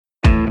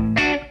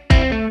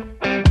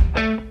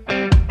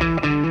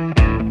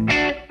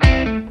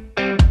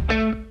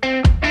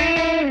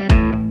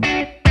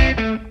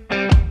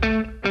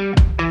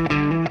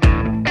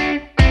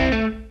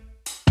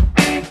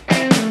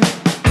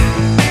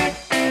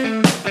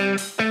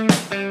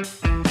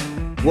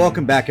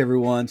Welcome back,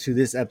 everyone, to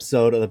this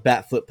episode of the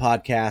Batfoot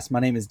Podcast. My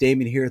name is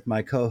Damon here with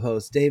my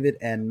co-hosts David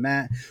and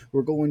Matt.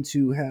 We're going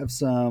to have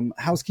some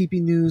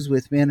housekeeping news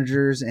with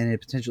managers and a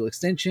potential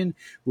extension.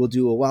 We'll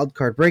do a wild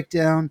card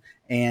breakdown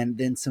and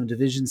then some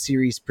division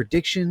series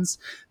predictions.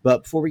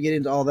 But before we get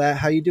into all that,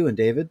 how you doing,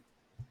 David?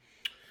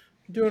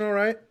 Doing all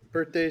right.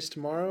 Birthday's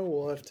tomorrow.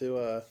 We'll have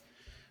to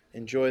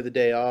enjoy the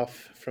day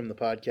off from the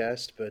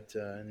podcast, but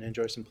and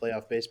enjoy some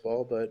playoff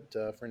baseball.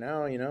 But for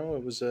now,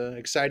 it was an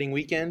exciting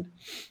weekend.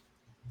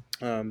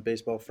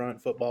 Baseball front,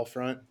 football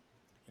front.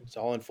 It's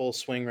all in full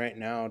swing right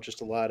now.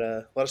 Just a lot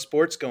of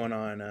sports going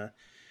on.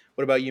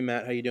 What about you,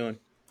 Matt? How you doing?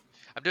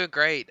 I'm doing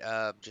great.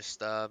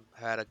 Just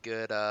had a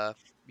good,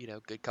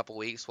 good couple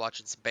weeks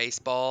watching some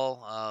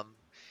baseball.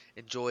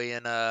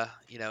 Enjoying,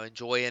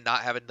 enjoying not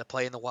having to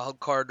play in the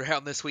wild card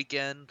round this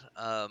weekend.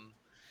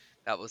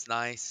 That was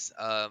nice.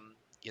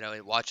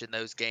 And watching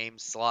those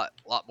games is a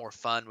lot more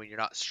fun when you're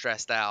not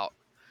stressed out.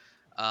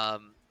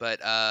 But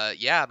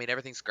yeah, I mean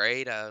everything's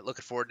great.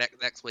 Looking forward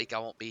next week. I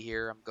won't be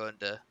here. I'm going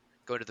to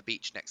the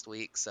beach next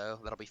week, so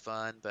that'll be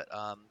fun. But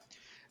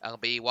I'll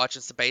be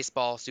watching some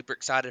baseball. Super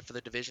excited for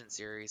the division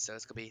series, so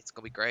it's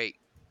gonna be great.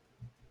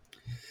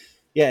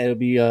 Yeah,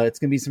 it's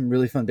gonna be some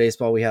really fun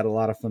baseball. We had a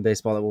lot of fun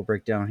baseball that we'll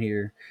break down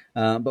here.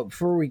 But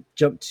before we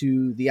jump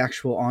to the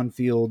actual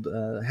on-field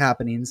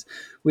happenings,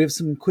 we have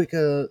some quick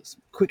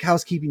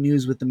housekeeping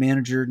news with the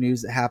manager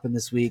news that happened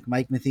this week.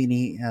 Mike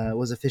Matheny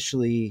was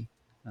officially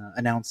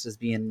announced as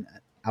being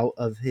out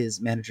of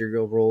his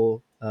managerial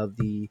role of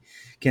the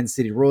Kansas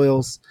City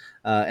Royals.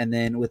 And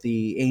then with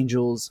the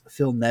Angels,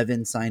 Phil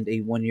Nevin signed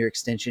a 1-year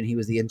extension. He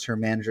was the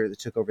interim manager that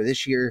took over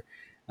this year.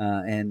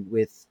 And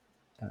with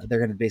they're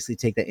going to basically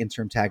take that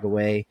interim tag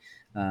away.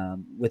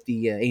 With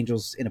the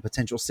Angels in a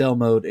potential sell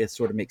mode, it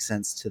sort of makes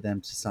sense to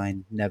them to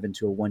sign Nevin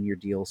to a 1-year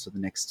deal, so the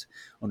next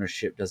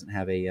ownership doesn't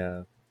have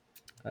a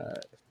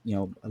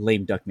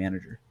lame duck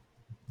manager.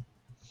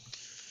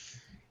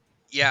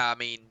 Yeah, I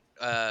mean,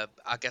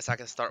 I guess I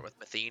can start with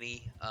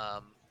Matheny.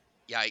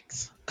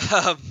 Yikes,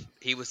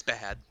 he was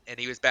bad, and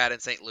he was bad in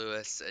St.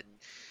 Louis, and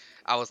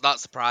I was not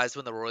surprised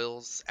when the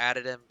Royals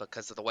added him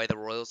because of the way the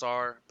Royals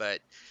are, but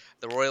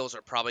the Royals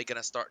are probably going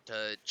to start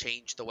to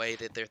change the way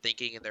that they're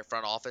thinking in their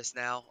front office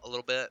now a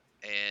little bit,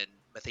 and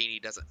Matheny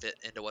doesn't fit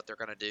into what they're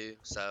going to do,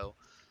 so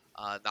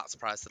not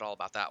surprised at all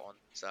about that one.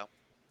 So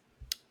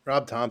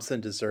Rob Thompson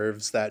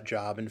deserves that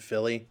job in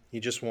Philly. He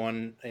just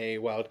won a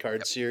wild card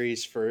yep.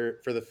 series for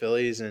the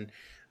Phillies, and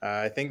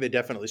I think they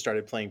definitely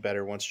started playing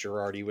better once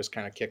Girardi was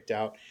kind of kicked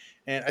out.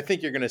 And I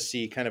think you're going to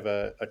see kind of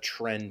a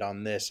trend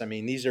on this. I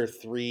mean, these are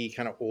three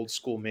kind of old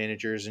school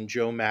managers, and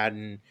Joe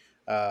Madden,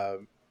 uh,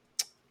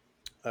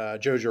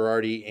 Joe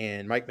Girardi,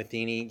 and Mike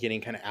Matheny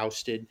getting kind of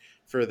ousted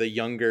for the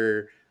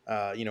younger,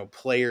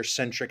 player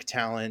centric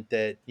talent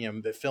that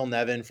Phil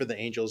Nevin for the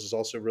Angels is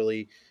also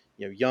really,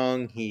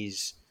 young.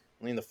 He's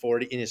only in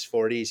his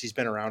 40s. He's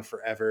been around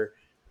forever.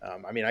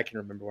 I mean, I can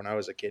remember when I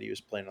was a kid, he was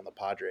playing on the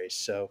Padres.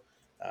 So,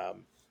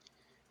 um,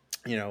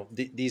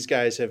 these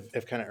guys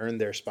have kind of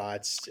earned their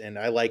spots, and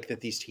I like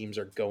that these teams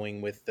are going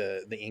with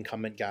the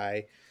incumbent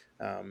guy.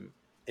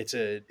 It's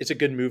a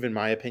good move in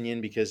my opinion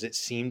because it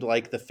seemed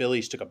like the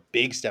Phillies took a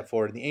big step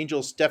forward, and the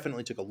Angels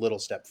definitely took a little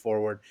step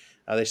forward.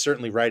 They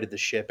certainly righted the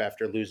ship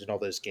after losing all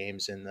those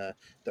games in the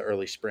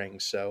early spring.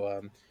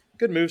 So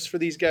good moves for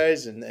these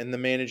guys, and the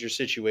manager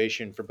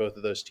situation for both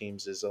of those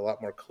teams is a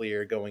lot more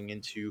clear going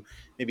into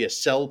maybe a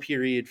sell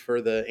period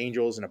for the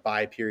Angels and a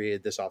buy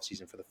period this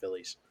offseason for the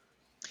Phillies.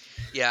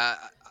 Yeah,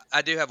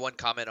 I do have one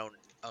comment on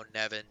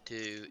Nevin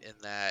too, in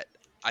that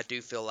I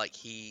do feel like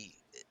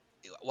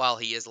while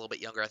he is a little bit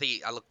younger,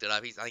 I looked it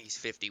up. I think he's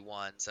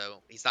 51,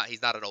 so he's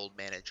not an old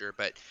manager,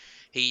 but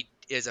he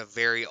is a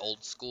very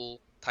old school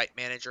type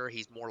manager.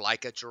 He's more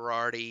like a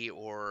Girardi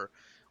or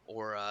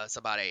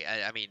somebody.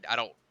 I mean, I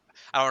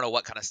don't know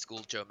what kind of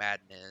school Joe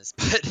Madden is,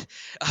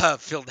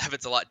 but Phil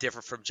Nevin's a lot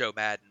different from Joe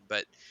Madden,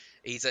 but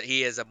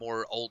he is a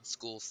more old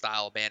school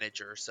style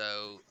manager.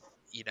 So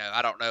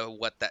I don't know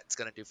what that's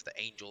going to do for the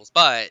Angels,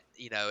 but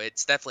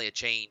it's definitely a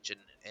change,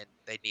 and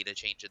they need a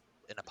change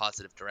in a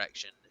positive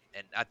direction.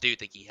 And I do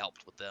think he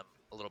helped with them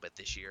a little bit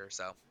this year,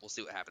 so we'll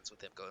see what happens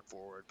with him going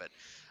forward. But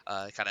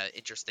kind of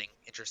interesting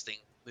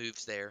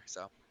moves there.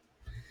 So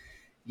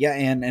Yeah,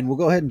 and we'll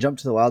go ahead and jump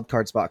to the wild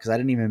card spot because I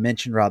didn't even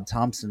mention Rob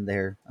Thompson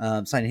there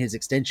signing his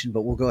extension,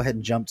 but we'll go ahead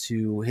and jump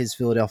to his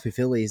Philadelphia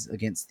Phillies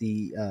against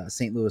the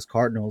St. Louis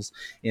Cardinals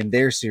in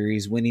their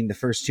series, winning the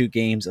first 2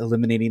 games,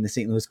 eliminating the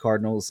St. Louis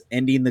Cardinals,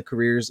 ending the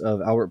careers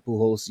of Albert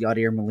Pujols,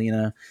 Yadier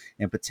Molina,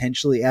 and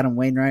potentially Adam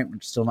Wainwright.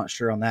 We're still not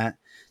sure on that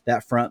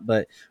front,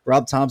 but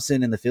Rob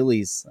Thompson and the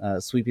Phillies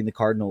sweeping the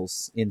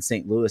Cardinals in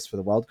St. Louis for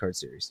the wild card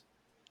series.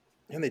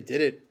 And they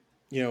did it,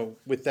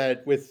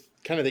 with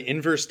kind of the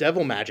inverse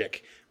devil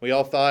magic. We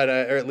all thought,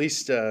 or at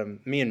least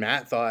me and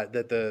Matt thought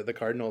that the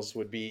Cardinals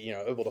would be,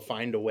 able to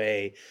find a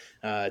way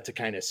to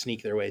kind of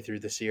sneak their way through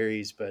the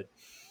series. But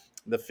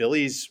the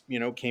Phillies,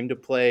 came to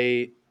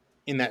play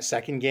in that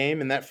second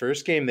game. In that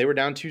first game, they were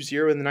down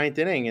 2-0 in the ninth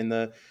inning. And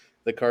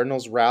the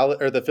Cardinals rally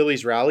or the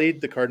Phillies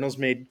rallied. The Cardinals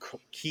made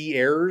key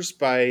errors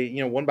by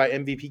one by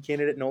MVP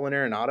candidate Nolan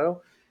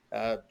Arenado.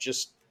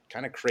 Just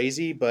kind of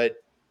crazy, but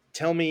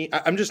tell me,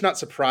 I'm just not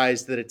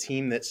surprised that a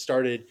team that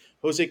started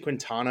Jose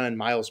Quintana and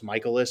Miles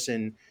Michaelis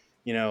in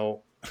you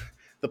know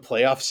the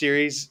playoff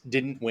series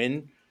didn't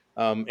win.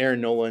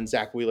 Aaron Nola and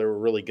Zach Wheeler were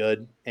really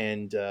good,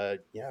 and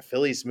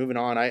Phillies moving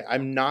on.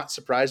 I'm not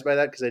surprised by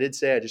that because I did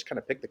say I just kind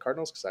of picked the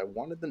Cardinals because I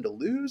wanted them to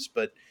lose,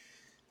 but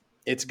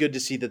it's good to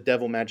see the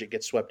Devil Magic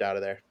get swept out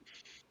of there.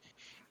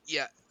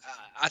 Yeah,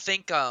 I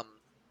think I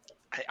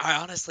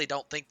honestly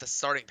don't think the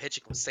starting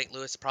pitching was St.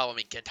 Louis' problem. I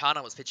mean,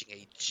 Quintana was pitching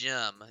a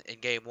gem in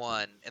Game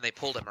 1, and they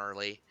pulled him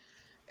early.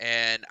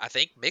 And I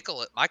think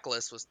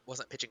Michaelis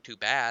wasn't pitching too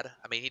bad.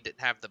 I mean, he didn't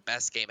have the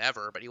best game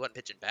ever, but he wasn't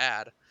pitching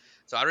bad.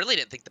 So I really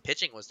didn't think the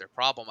pitching was their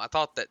problem. I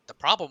thought that the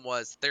problem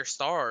was their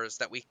stars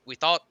that we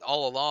thought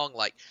all along,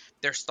 like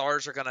their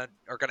stars are gonna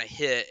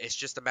hit. It's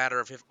just a matter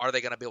of are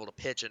they gonna be able to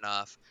pitch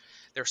enough.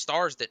 Their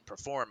stars didn't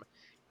perform.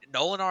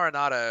 Nolan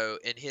Arenado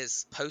in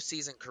his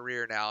postseason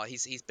career now,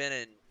 he's been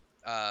in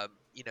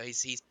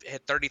he's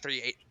had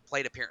 33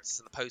 plate appearances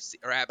in the post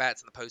or at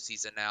bats in the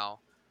postseason now,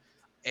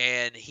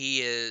 and he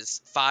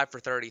is 5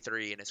 for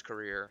 33 in his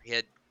career. He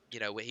had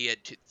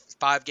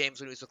 5 games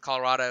when he was with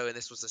Colorado, and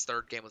this was his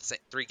third game with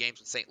 3 games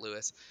with St.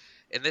 Louis.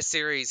 In this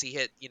series, he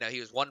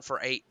was 1 for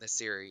 8 in this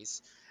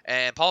series,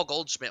 and Paul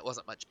Goldschmidt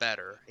wasn't much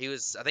better.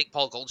 I think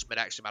Paul Goldschmidt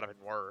actually might have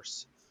been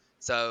worse.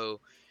 So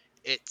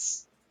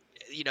it's,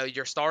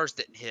 your stars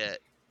didn't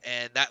hit,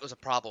 and that was a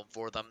problem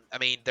for them. I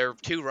mean, their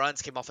 2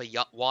 runs came off a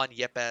Juan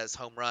Yepez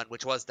home run,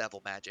 which was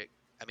devil magic.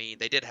 I mean,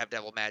 they did have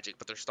devil magic,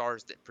 but their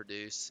stars didn't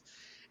produce.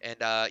 And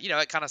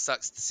it kind of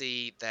sucks to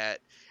see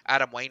that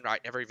Adam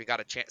Wainwright never even got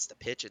a chance to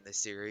pitch in this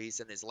series,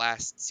 in his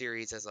last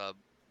series as a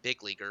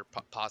big leaguer,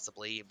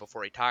 possibly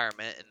before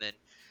retirement, and then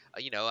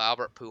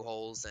Albert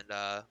Pujols and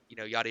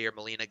Yadier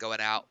Molina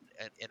going out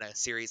in a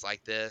series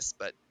like this.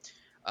 But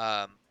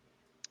um,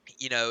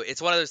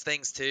 it's one of those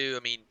things too.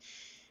 I mean,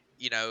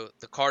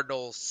 the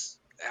Cardinals.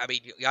 I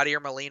mean,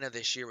 Yadier Molina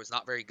this year was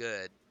not very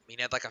good. I mean,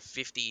 he had like a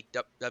 50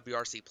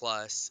 WRC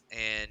plus,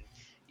 and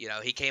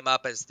he came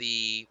up as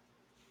the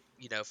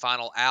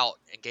final out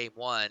in Game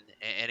 1,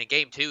 and in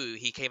Game 2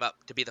 he came up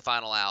to be the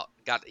final out.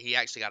 He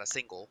actually got a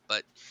single,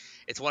 but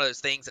it's one of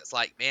those things that's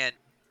like, man,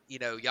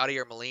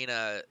 Yadier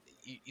Molina,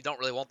 you don't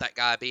really want that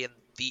guy being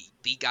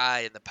the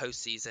guy in the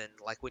postseason,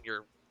 like when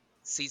your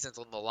season's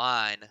on the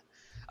line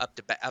up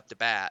to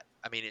bat.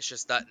 I mean, it's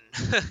just nothing.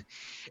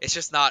 It's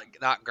just not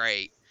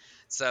great.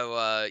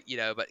 So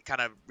but kind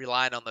of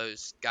relying on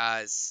those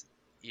guys,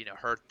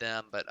 hurt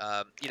them. But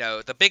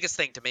the biggest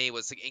thing to me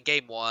was in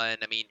Game 1.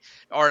 I mean,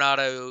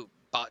 Arenado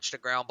botched a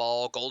ground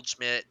ball.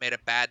 Goldschmidt made a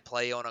bad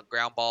play on a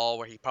ground ball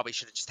where he probably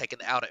should have just taken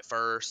the out at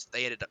first.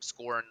 They ended up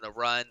scoring the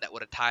run that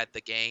would have tied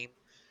the game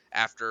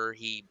after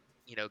he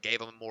gave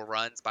them more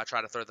runs by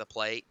trying to throw the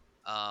plate.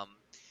 I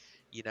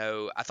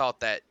thought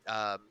that,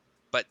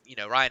 but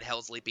Ryan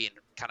Helsley being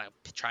kind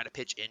of trying to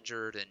pitch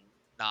injured and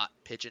not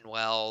pitching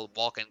well,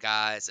 walking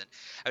guys, and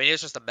I mean it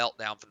was just a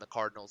meltdown from the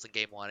Cardinals in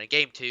Game 1. In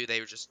Game 2, they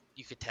were just,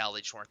 you could tell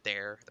they just weren't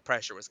there. The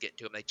pressure was getting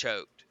to them. They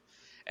choked.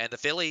 And the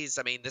Phillies,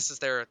 I mean, this is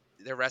their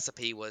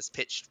recipe was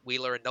pitch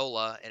Wheeler and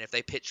Nola, and if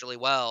they pitch really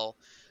well,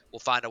 we'll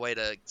find a way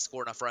to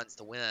score enough runs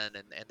to win,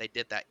 and they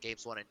did that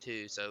Games 1 and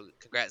 2. So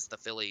congrats to the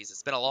Phillies.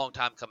 It's been a long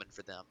time coming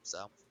for them.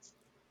 So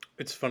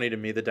It's funny to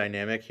me the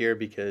dynamic here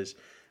because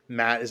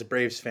Matt is a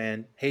Braves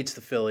fan, hates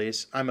the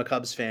Phillies. I'm a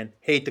Cubs fan,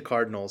 hate the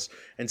Cardinals,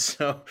 and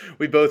so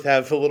we both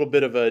have a little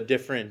bit of a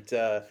different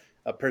a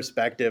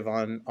perspective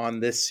on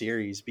this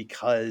series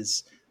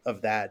because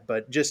of that.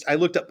 But just I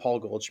looked up Paul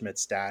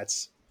Goldschmidt's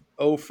stats: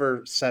 0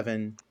 for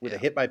 7 with a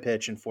yeah, hit by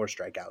pitch and 4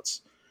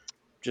 strikeouts.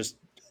 Just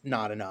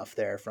not enough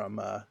there from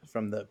the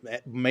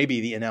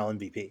maybe the NL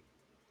MVP.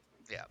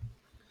 yeah,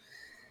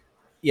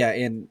 Yeah,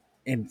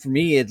 and for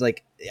me, it's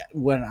like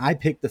when I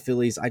picked the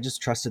Phillies, I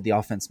just trusted the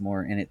offense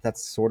more, and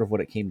that's sort of what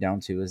it came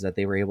down to, is that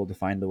they were able to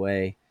find the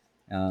way.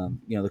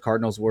 The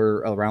Cardinals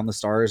were around the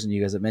Stars, and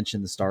you guys have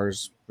mentioned the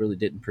Stars really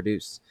didn't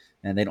produce,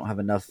 and they don't have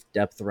enough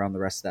depth around the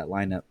rest of that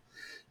lineup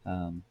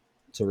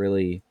to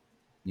really,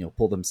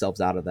 pull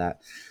themselves out of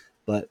that.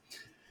 But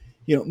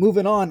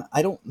moving on,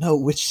 I don't know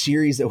which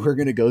series that we're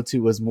going to go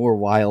to was more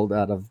wild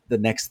out of the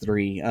next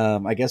 3.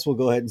 I guess we'll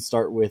go ahead and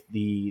start with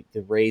the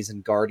Rays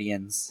and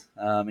Guardians.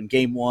 In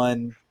Game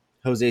 1,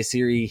 Jose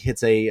Siri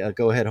hits a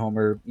go-ahead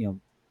homer,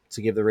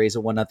 to give the Rays a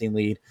 1-0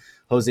 lead.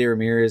 Jose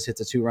Ramirez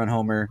hits a 2-run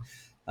homer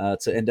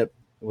to end up,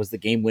 it was the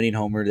game-winning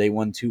homer. They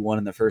won 2-1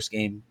 in the first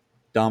game.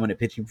 Dominant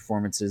pitching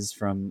performances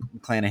from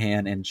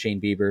McClanahan and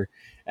Shane Bieber.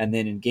 And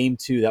then in Game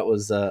 2, that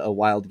was a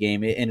wild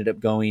game. It ended up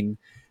going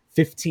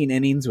 15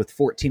 innings with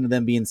 14 of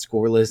them being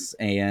scoreless,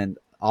 and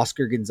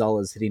Oscar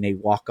Gonzalez hitting a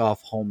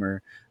walk-off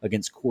homer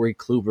against Corey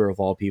Kluber, of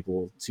all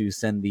people, to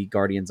send the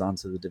Guardians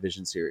onto the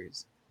division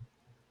series.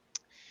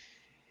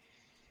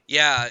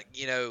 yeah.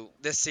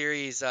 This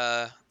series,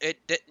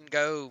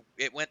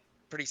 it went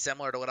pretty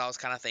similar to what I was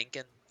kind of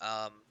thinking.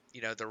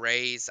 the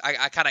Rays.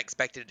 I kind of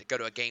expected it to go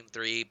to a game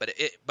 3, but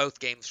both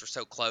games were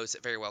so close.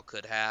 It very well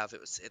could have.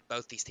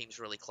 Both these teams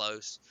really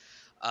close.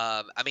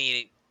 I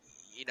mean,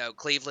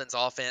 Cleveland's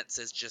offense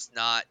is just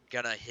not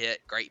gonna hit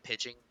great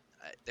pitching.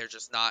 They're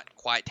just not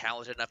quite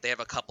talented enough. They have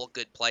a couple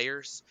good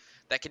players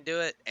that can do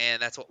it,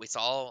 and that's what we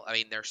saw. I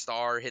mean, their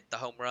star hit the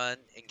home run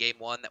in game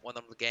 1 that won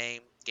them the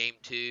game. Game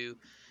 2,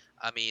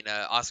 I mean,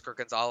 Oscar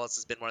Gonzalez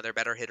has been one of their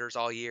better hitters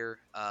all year.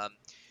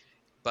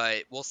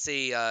 But we'll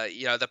see.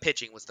 The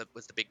pitching was the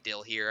big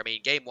deal here. I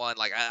mean, game 1,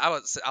 like I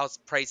was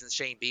praising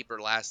Shane Bieber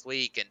last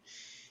week, and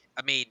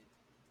I mean,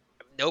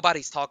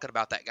 nobody's talking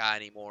about that guy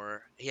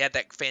anymore. He had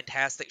that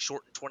fantastic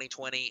short in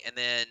 2020, and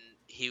then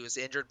he was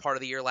injured part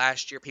of the year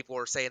last year. People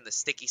were saying the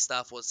sticky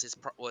stuff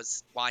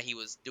was why he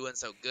was doing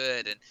so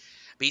good,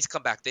 but he's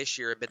come back this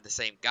year and been the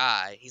same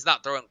guy. He's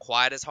not throwing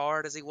quite as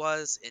hard as he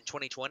was in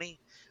 2020,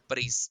 but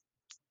he's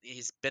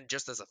been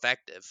just as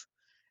effective.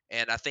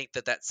 And I think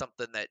that that's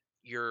something that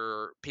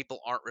your people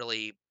aren't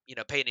really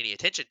paying any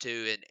attention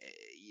to, and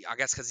I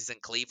guess because he's in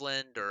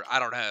Cleveland, or I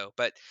don't know.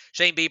 But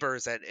Shane Bieber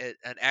is an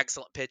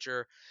excellent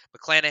pitcher.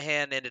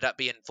 McClanahan ended up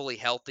being fully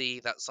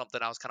healthy. That's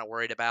something I was kind of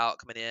worried about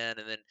coming in.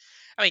 And then,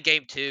 I mean,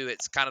 game 2,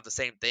 it's kind of the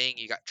same thing.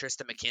 You got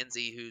Tristan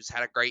McKenzie, who's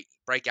had a great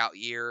breakout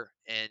year,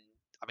 and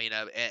I mean,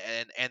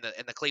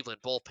 the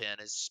Cleveland bullpen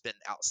has just been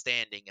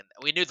outstanding. And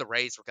we knew the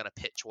Rays were going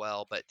to pitch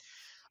well, but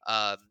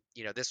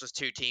this was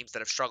 2 teams that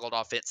have struggled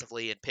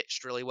offensively and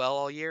pitched really well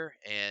all year,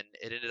 and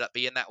it ended up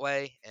being that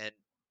way. And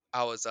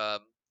I was,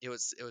 it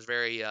was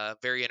very,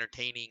 very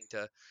entertaining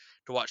to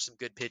watch some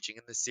good pitching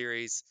in this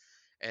series.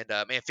 And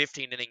man,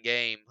 15 inning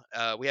game.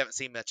 We haven't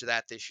seen much of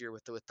that this year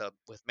with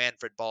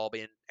Manfred Ball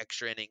being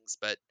extra innings,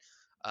 but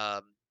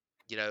um,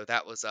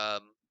 that was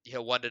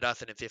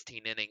 1-0 in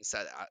 15 innings.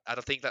 I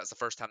don't think that's the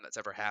first time that's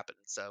ever happened.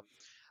 So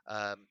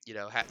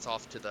hats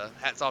off to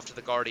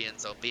the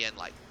Guardians on being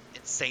like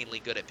insanely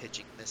good at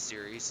pitching in this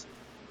series.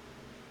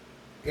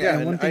 Yeah,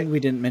 and one thing we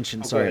didn't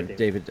mention. Sorry, ahead,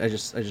 David. I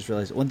just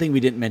realized one thing we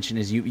didn't mention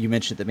is you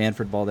mentioned the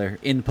Manfred Ball there.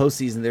 In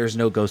postseason, there's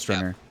no ghost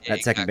runner at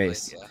second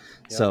base,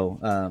 so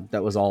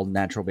that was all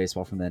natural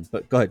baseball from then.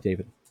 But go ahead,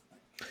 David.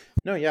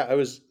 No, yeah, I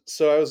was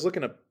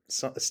looking up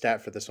a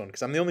stat for this one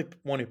because I'm the only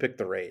one who picked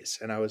the Rays,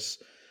 and I was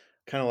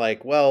kind of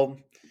like, well,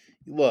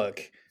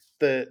 look,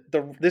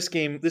 this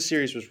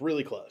series was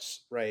really close,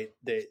 right?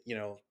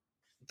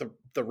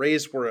 The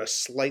Rays were a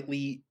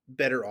slightly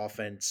better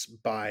offense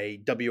by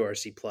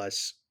WRC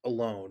plus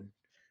alone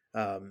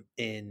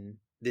in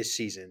this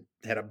season.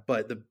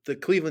 But the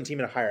Cleveland team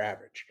had a higher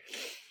average.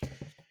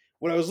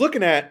 What I was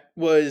looking at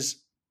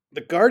was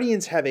the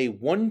Guardians have a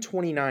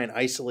 129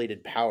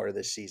 isolated power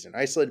this season.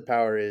 Isolated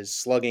power is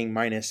slugging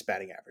minus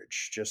batting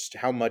average, just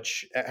how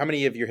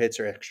many of your hits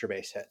are extra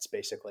base hits,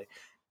 basically.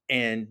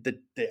 And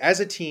as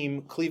a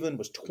team, Cleveland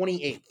was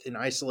 28th in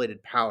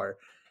isolated power.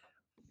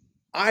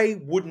 I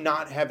would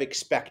not have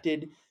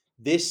expected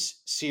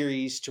this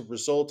series to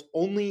result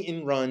only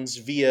in runs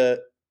via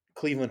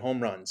Cleveland home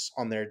runs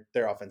on their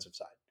offensive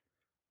side,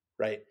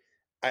 right?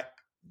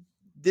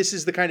 This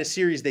is the kind of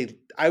series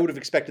I would have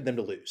expected them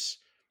to lose.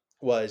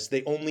 Was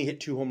they only hit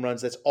 2 home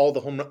runs? That's all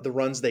the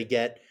runs they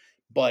get.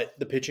 But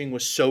the pitching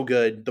was so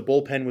good. The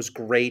bullpen was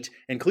great,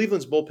 and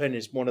Cleveland's bullpen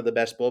is one of the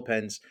best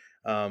bullpens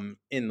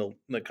in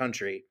the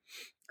country.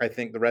 I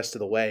think the rest of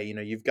the way,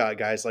 you've got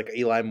guys like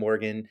Eli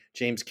Morgan,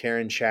 James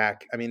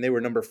Karinchak. I mean, they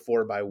were number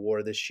 4 by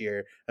WAR this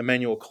year.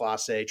 Emmanuel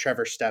Clase,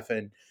 Trevor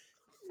Stephan,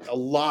 a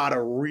lot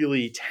of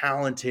really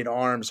talented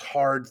arms,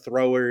 hard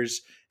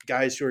throwers,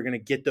 guys who are going to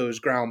get those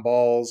ground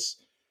balls.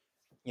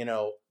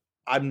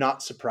 I'm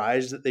not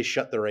surprised that they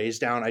shut the Rays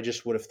down. I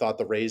just would have thought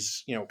the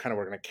Rays, kind of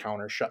were going to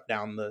counter shut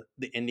down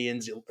the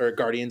Indians or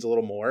Guardians a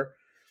little more.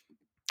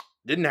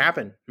 Didn't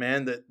happen,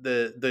 man.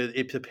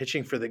 The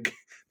pitching for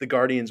the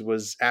Guardians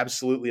was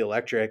absolutely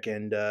electric,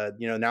 and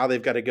now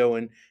they've got to go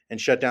and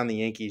shut down the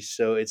Yankees.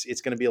 So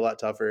it's going to be a lot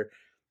tougher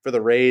for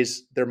the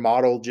Rays. Their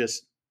model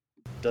just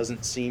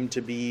doesn't seem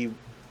to be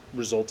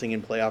resulting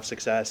in playoff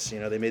success.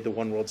 They made the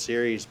one World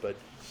Series, but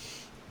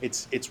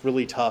it's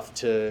really tough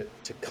to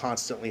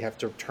constantly have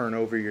to turn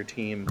over your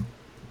team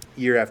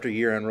year after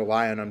year and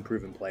rely on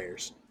unproven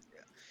players.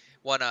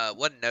 One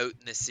note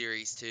in this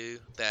series too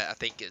that I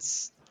think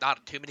is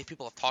not too many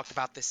people have talked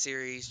about this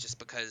series just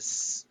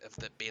because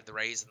of being the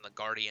Rays and the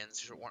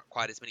Guardians. There weren't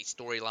quite as many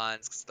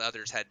storylines because the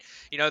others had,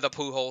 the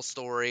Pujols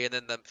story and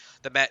then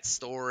the Mets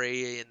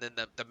story and then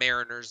the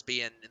Mariners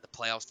being in the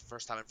playoffs the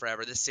first time in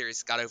forever. This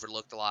series got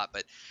overlooked a lot,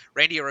 but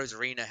Randy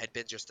Arozarena had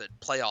been just a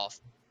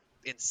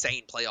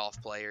insane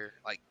playoff player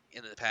like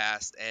in the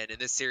past, and in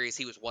this series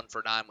he was 1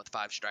 for 9 with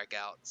 5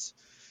 strikeouts.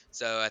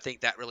 So I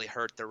think that really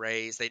hurt the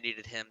Rays. They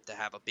needed him to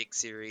have a big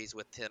series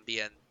with him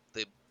being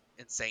the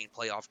insane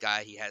playoff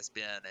guy he has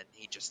been, and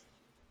he just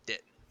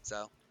didn't.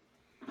 So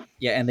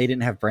yeah, and they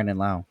didn't have Brandon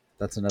Lau.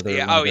 That's another.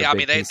 Yeah. Oh yeah. I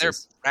mean, they're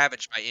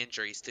ravaged by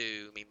injuries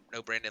too. I mean,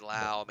 no Brandon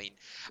Lau. I mean,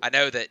 I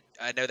know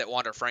that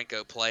Wander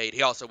Franco played.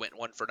 He also went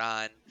 1 for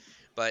 9.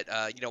 But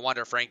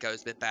Wander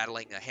Franco's been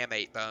battling a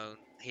hamate bone.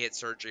 He had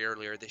surgery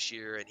earlier this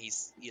year, and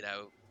he's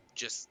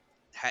just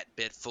hadn't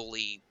been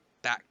fully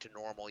back to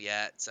normal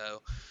yet.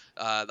 So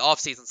the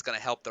offseason's going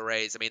to help the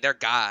Rays. I mean, they're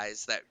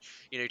guys that,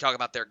 you talk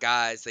about their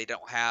guys. They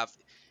don't have.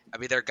 I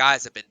mean, their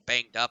guys have been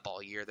banged up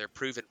all year. They're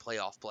proven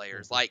playoff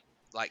players, like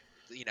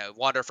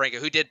Wander Franco,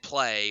 who did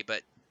play,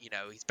 but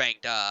he's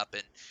banged up,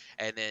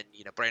 and then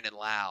Brandon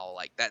Lau,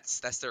 like that's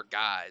their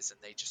guys, and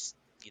they just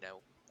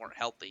weren't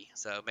healthy.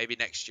 So maybe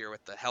next year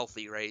with the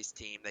healthy Rays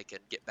team, they can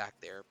get back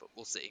there, but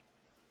we'll see.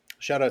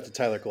 Shout out to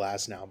Tyler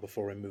Glass now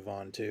before we move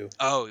on too.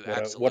 Oh, What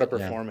a absolutely.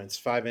 performance!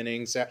 5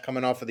 innings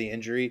coming off of the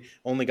injury.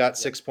 Only got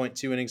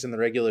 6.2 innings in the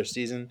regular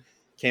season.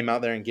 Came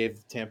out there and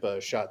gave Tampa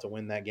a shot to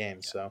win that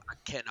game. So I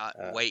cannot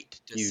wait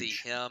to see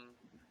him.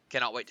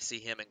 Cannot wait to see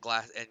him and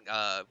Glass and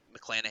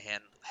McClanahan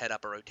head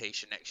up a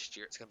rotation next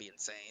year. It's gonna be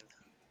insane.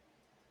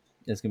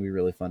 It's gonna be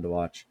really fun to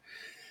watch.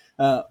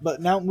 But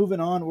now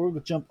moving on, we're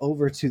going to jump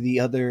over to the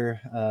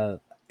other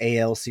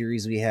AL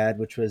series we had,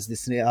 which was the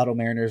Seattle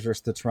Mariners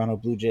versus the Toronto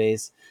Blue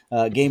Jays.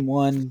 Game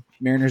 1,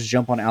 Mariners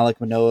jump on Alek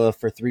Manoah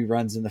for 3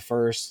 runs in the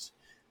first.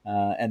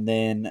 And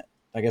then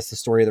I guess the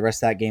story of the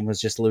rest of that game was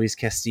just Luis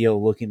Castillo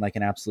looking like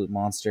an absolute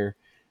monster.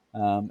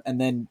 And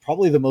then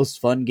probably the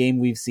most fun game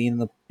we've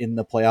seen in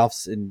the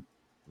playoffs in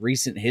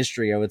recent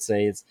history, I would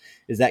say, is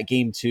that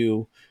Game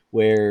 2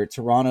 where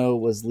Toronto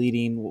was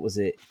leading,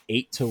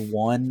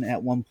 8-1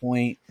 at one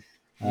point.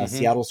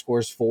 Seattle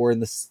scores 4 in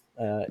the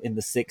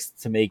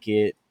 6th to make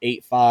it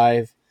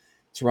 8-5.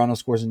 Toronto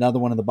scores another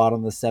one in the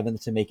bottom of the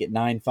 7th to make it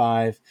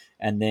 9-5.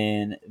 And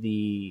then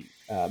the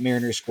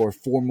Mariners score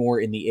 4 more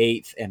in the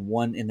 8th and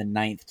 1 in the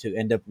 9th to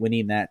end up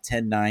winning that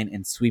 10-9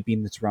 and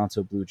sweeping the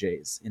Toronto Blue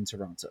Jays in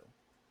Toronto.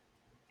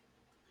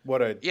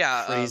 What a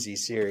crazy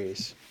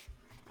series.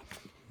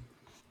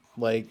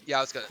 I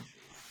was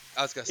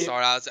gonna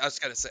start. I was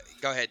gonna say,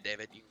 go ahead,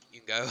 David.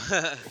 You can go.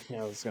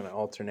 I was gonna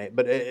alternate,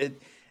 but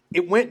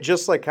it went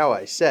just like how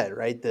I said,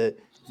 right? The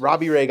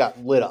Robbie Ray got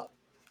lit up.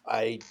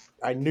 I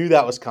knew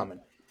that was coming,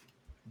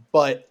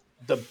 but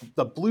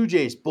the Blue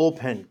Jays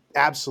bullpen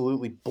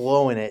absolutely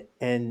blowing it,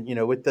 and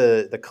with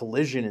the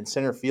collision in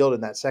center field in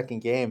that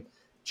second game,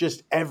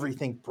 just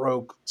everything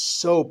broke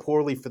so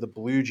poorly for the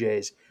Blue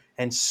Jays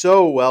and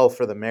so well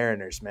for the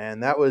Mariners. Man,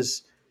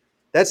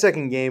 that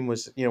second game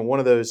was, one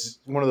of those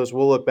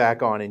we'll look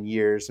back on in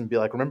years and be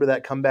like, remember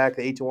that comeback,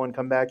 the 8-1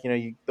 comeback?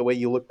 The way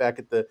you look back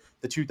at the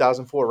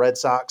 2004 Red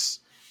Sox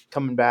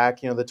coming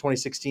back, the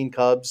 2016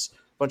 Cubs,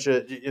 bunch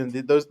of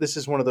those. This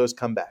is one of those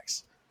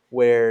comebacks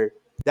where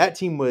that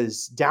team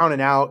was down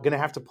and out, going to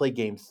have to play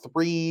Game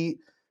 3,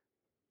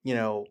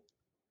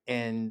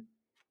 and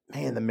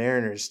man, the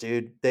Mariners,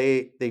 dude,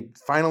 they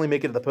finally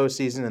make it to the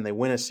postseason and they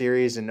win a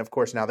series, and of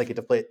course now they get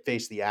to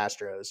face the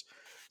Astros.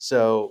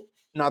 So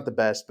not the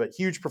best, but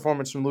huge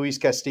performance from Luis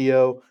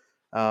Castillo.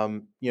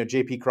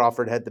 J.P.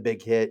 Crawford had the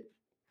big hit.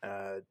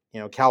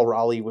 Cal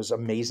Raleigh was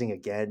amazing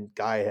again.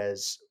 Guy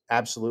has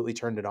absolutely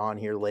turned it on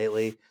here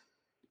lately.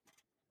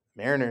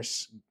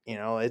 Mariners,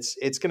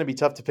 it's going to be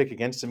tough to pick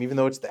against them, even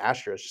though it's the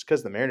Astros, just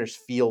because the Mariners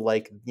feel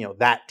like,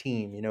 that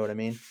team. You know what I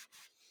mean?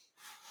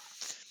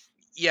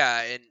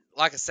 Yeah, and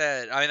like I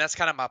said, I mean that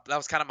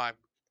was kind of my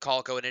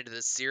call going into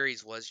this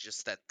series, was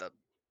just that the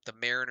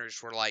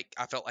Mariners were like,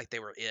 I felt like they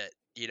were it.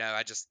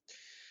 I just,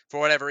 for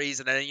whatever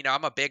reason, and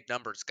I'm a big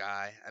numbers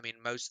guy. I mean,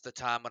 most of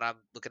the time when I'm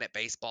looking at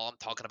baseball, I'm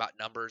talking about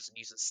numbers and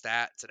using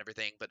stats and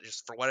everything, but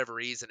just for whatever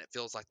reason, it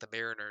feels like the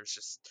Mariners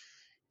just,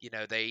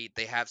 they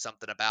have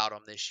something about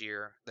them this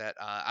year that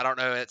I don't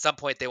know. At some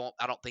point, they won't.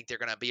 I don't think they're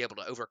going to be able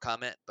to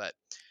overcome it, but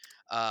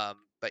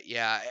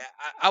yeah,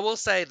 I will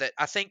say that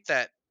I think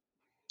that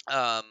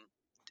um,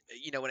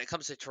 when it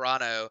comes to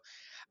Toronto,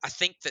 I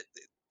think that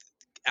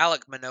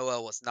Alek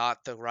Manoah was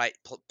not the right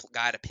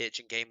guy to pitch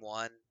in Game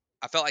 1.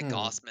 I felt like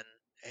Gausman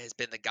has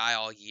been the guy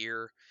all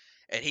year,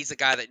 and he's the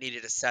guy that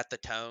needed to set the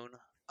tone.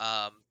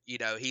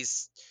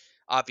 He's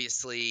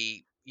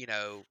obviously,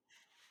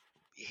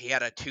 he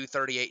had a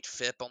 2.38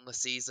 FIP on the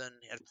season,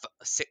 had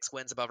 6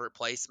 wins above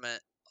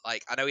replacement.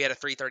 Like, I know he had a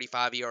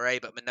 3.35 ERA,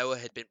 but Manoah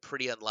had been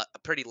pretty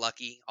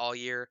lucky all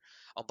year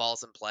on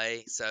balls in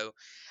play. So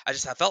I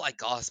felt like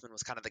Gausman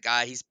was kind of the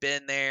guy. He's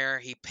been there.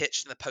 He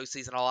pitched in the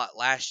postseason a lot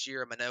last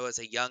year. Manoah's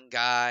a young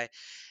guy,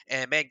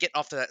 and man, getting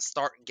off to that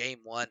start in Game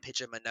 1,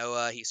 pitching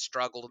Manoah, he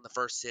struggled in the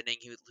first inning.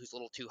 He was a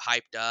little too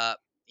hyped up.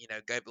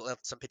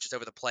 Left some pitches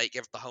over the plate,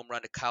 gave up the home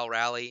run to Kyle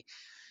Raleigh.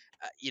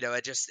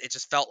 It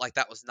just felt like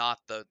that was not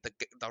the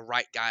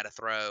right guy to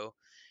throw.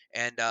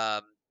 And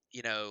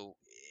you know,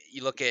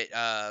 you look at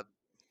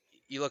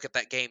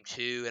that Game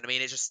 2, and I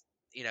mean, it just,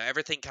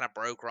 everything kind of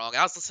broke wrong.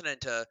 I was listening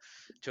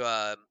to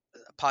a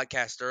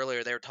podcast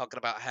earlier. They were talking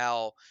about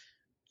how,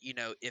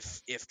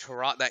 if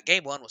Toronto, that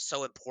Game 1 was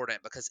so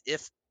important, because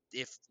if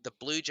the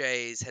Blue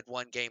Jays had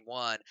won Game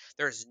 1,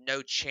 there's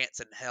no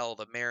chance in hell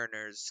the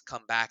Mariners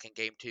come back in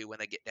Game 2 when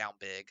they get down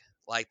big.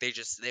 Like, they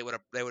would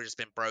have just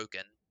been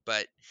broken.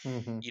 But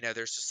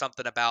there's just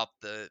something about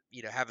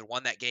having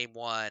won that Game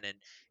 1, and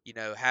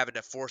having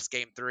to force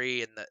Game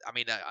 3, and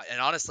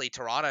and honestly,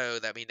 Toronto,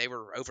 they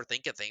were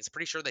overthinking things.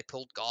 Pretty sure they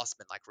pulled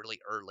Gausman like really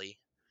early,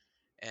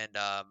 and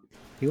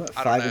he went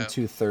 5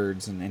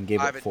 2/3 and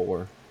gave up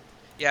 4.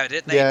 Yeah,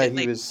 didn't they Yeah, didn't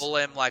he they was. pull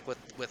him like with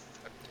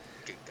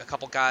a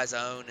couple guys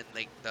own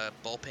and the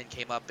bullpen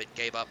came up and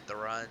gave up the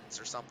runs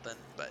or something?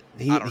 But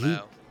I he don't he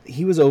know.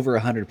 he was over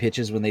 100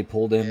 pitches when they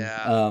pulled him.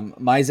 Yeah.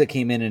 Miza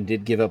came in and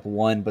did give up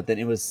one, but then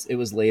it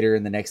was later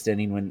in the next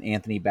inning when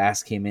Anthony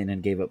Bass came in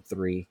and gave up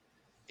three.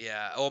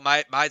 Yeah. Oh,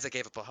 my Miza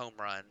gave up a home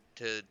run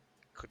to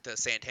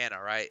Santana,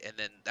 right? And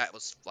then that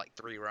was like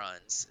 3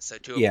 runs. So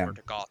two of them Yeah, were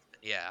to Gossman.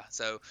 Yeah.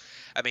 So,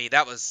 I mean,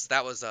 that was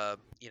I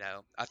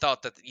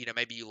thought that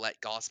maybe you let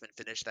Gossman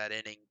finish that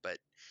inning, but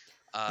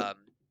um,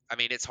 I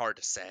mean, it's hard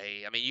to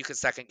say. I mean, you can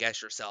second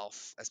guess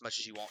yourself as much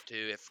as you want to.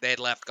 If they had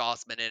left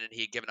Gossman in and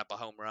he had given up a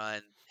home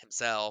run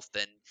himself,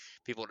 then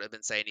people would have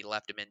been saying he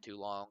left him in too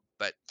long.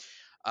 But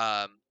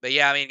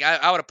yeah, I mean,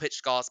 I would have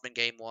pitched Gossman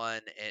game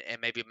one and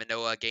maybe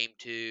Manoah game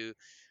two.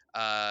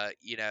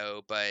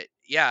 But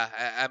yeah,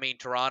 I mean,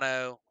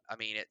 Toronto. I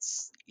mean,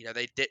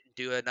 they didn't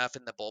do enough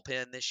in the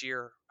bullpen this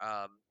year.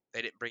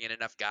 They didn't bring in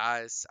enough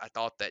guys. I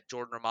thought that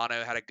Jordan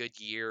Romano had a good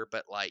year,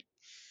 but like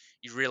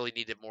you really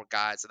needed more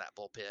guys in that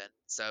bullpen.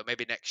 So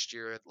maybe next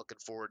year, looking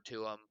forward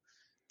to them,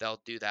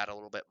 they'll do that a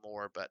little bit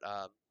more. But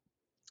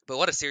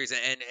what a series,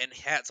 and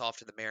hats off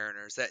to the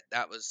Mariners.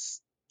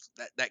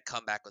 That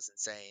comeback was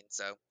insane.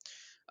 So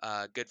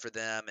good for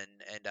them,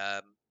 and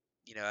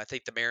I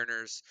think the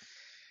Mariners.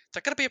 It's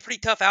going to be a pretty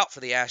tough out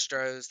for the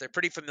Astros. They're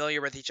pretty familiar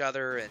with each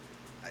other, and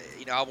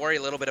I worry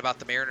a little bit about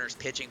the Mariners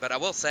pitching. But I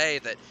will say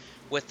that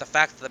with the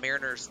fact that the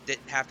Mariners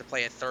didn't have to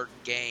play a third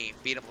game,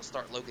 being able to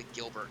start Logan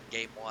Gilbert in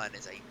game one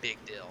is a big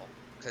deal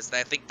because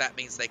I think that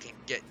means they can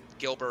get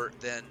Gilbert,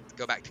 then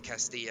go back to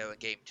Castillo in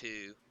game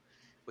two,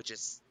 which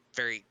is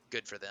very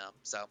good for them.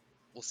 So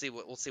we'll see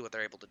what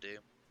they're able to do.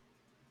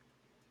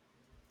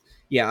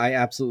 yeah, I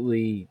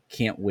absolutely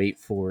can't wait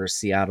for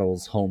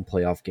Seattle's home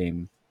playoff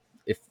game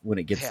if when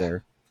it gets Yeah.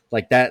 there.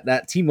 Like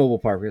that T-Mobile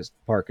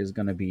Park is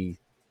going to be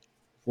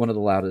one of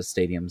the loudest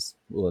stadiums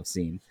we'll have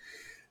seen.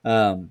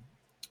 Um,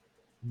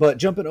 but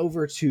jumping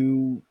over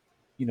to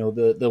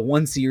the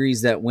one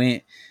series that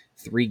went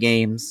 3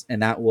 games,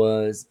 and that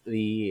was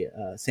the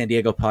San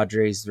Diego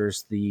Padres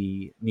versus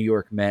the New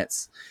York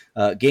Mets.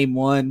 Game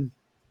one,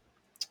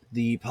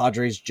 the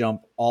Padres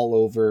jump all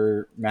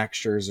over Max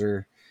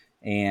Scherzer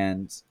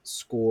and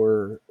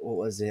score. What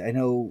was it? I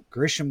know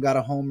Grisham got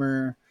a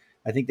homer.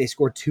 I think they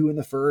scored 2 in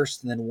the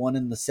first, and then 1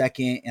 in the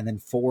second, and then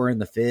 4 in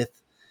the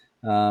fifth.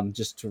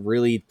 Just to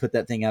really put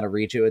that thing out of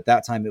reach. At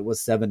that time, it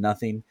was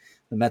 7-0.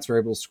 The Mets were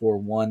able to score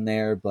 1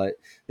 there, but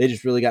they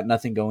just really got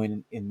nothing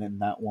going in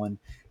that one.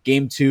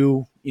 Game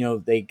two,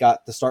 they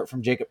got the start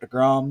from Jacob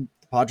deGrom.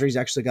 The Padres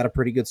actually got a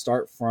pretty good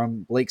start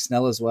from Blake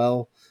Snell as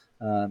well.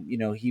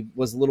 He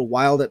was a little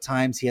wild at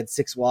times. He had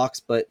 6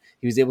 walks, but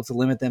he was able to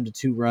limit them to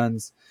 2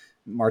 runs.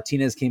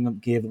 Martinez came up,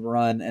 gave a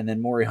run, and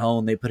then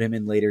Morihone, they put him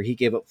in later. He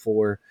gave up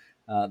 4.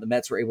 The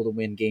Mets were able to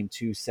win game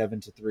 2,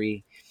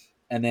 7-3.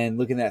 And then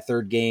looking at that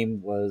third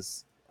game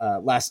was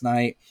last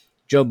night.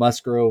 Joe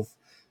Musgrove,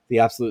 the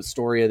absolute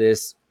story of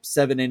this: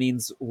 7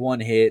 innings, 1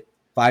 hit,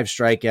 5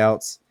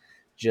 strikeouts.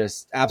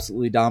 Just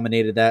absolutely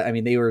dominated that. I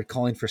mean, they were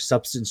calling for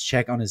substance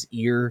check on his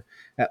ear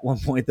at one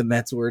point. The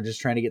Mets were just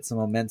trying to get some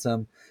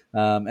momentum.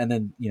 And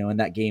then, in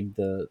that game,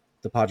 the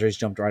Padres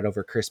jumped right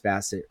over Chris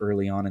Bassett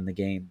early on in the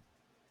game.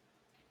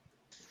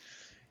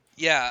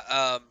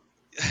 Yeah,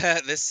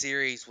 this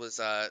series was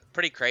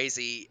pretty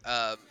crazy.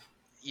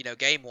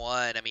 Game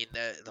one, I mean,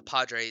 the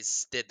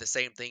Padres did the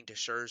same thing to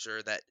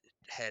Scherzer that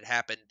had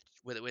happened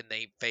when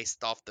they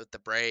faced off the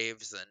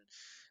Braves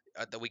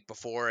and the week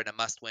before in a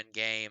must-win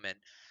game,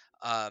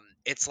 and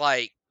it's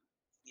like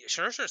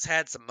Scherzer's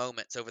had some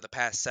moments over the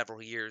past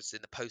several years in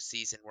the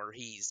postseason where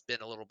he's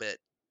been a little bit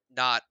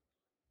not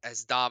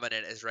as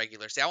dominant as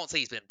regular. See, I won't say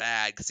he's been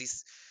bad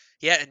because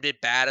he hadn't been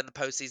bad in the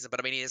postseason, but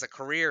I mean he has a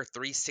career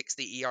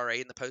 3.60 ERA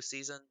in the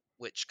postseason,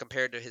 which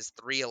compared to his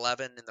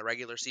 3.11 in the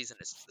regular season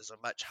is a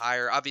much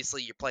higher.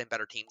 Obviously, you're playing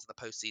better teams in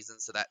the postseason,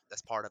 so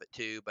that's part of it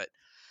too. But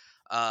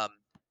um,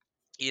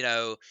 you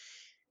know,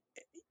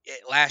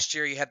 last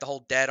year you had the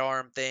whole dead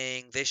arm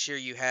thing. This year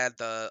you had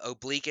the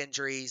oblique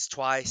injuries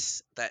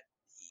twice. That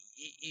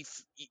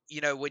if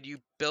when you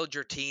build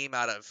your team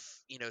out of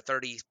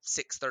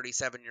 36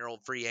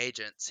 37-year-old free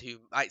agents who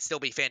might still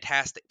be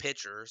fantastic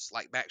pitchers,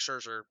 like Max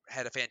Scherzer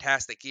had a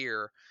fantastic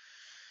year,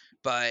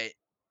 but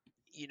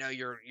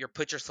you're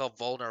put yourself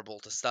vulnerable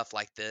to stuff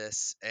like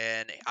this.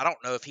 And I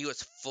don't know if he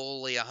was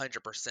fully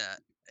 100%,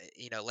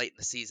 late in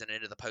the season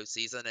into the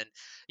postseason. And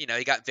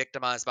he got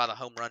victimized by the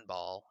home run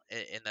ball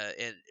in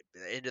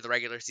into the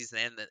regular season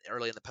and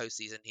early in the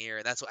postseason here,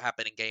 and that's what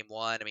happened in game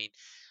one. I mean,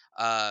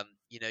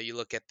 you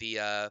look at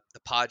the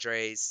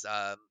Padres.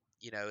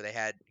 They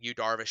had Yu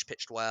Darvish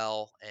pitched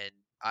well, and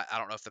I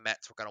don't know if the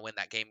Mets were going to win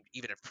that game,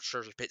 even if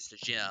Scherzer pitched to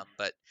Jim.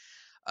 But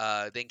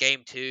then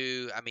game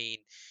two, I mean,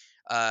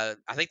 I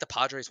think the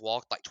Padres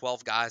walked like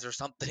 12 guys or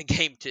something in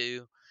game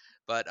two,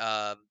 but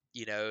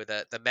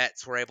the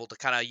Mets were able to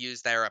kind of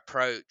use their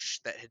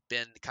approach that had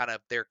been kind of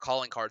their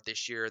calling card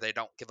this year. They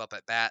don't give up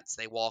at bats.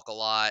 They walk a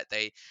lot.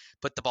 They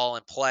put the ball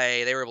in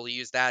play. They were able to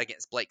use that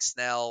against Blake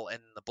Snell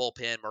and the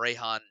bullpen.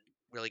 Morejon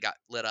really got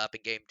lit up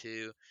in game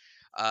two.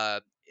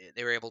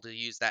 they were able to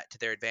use that to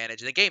their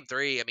advantage. And in Game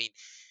 3, I mean,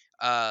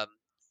 um,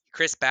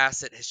 Chris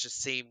Bassett has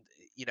just seemed,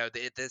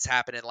 this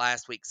happened in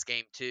last week's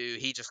game too.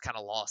 He just kind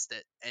of lost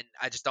it, and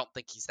I just don't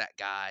think he's that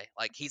guy.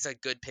 Like, he's a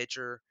good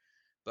pitcher,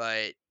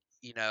 but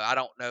I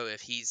don't know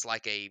if he's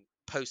like a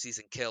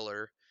postseason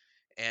killer.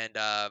 And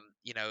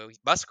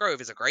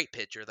Musgrove is a great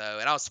pitcher though,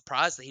 and I was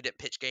surprised that he didn't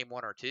pitch game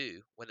 1 or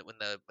 2 when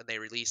they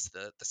released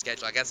the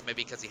schedule. I guess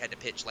maybe because he had to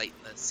pitch late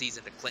in the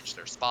season to clinch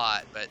their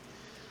spot, but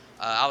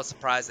I was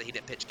surprised that he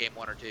didn't pitch game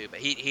 1 or 2. But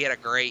he had a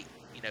great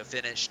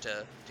finish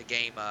to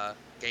game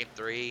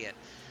 3. And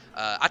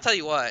I tell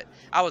you what,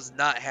 I was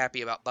not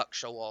happy about Buck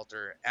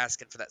Showalter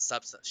asking for that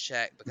substance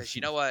check, because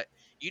you know what,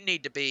 you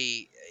need to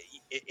be,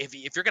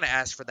 if you're going to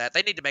ask for that,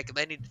 they need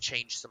to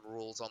change some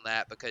rules on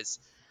that, because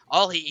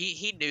all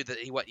he knew that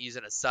he wasn't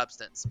using a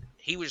substance.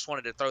 He just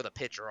wanted to throw the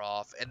pitcher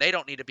off, and they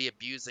don't need to be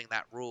abusing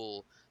that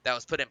rule that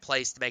was put in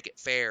place to make it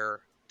fair,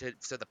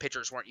 so the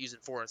pitchers weren't using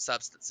foreign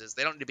substances.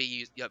 They don't need to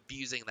be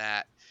abusing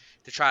that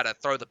to try to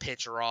throw the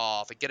pitcher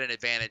off and get an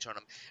advantage on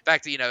them. In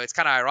fact, it's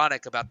kind of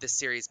ironic about this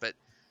series, but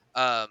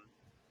the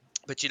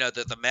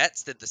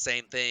Mets did the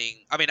same thing.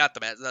 I mean, not the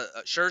Mets.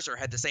 Scherzer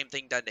had the same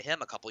thing done to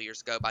him a couple years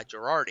ago by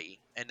Girardi,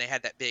 and they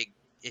had that big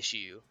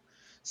issue.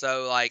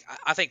 So, like,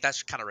 I think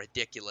that's kind of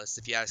ridiculous,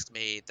 if you ask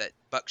me, that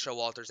Buck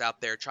Showalter's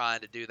out there trying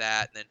to do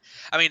that. And then,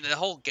 I mean, the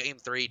whole Game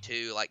 3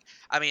 too. Like,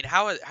 I mean,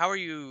 how are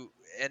you?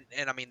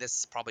 And I mean, this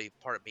is probably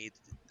part of me,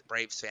 the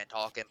Braves fan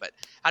talking, but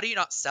how do you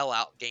not sell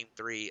out Game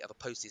 3 of a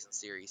postseason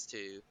series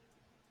too?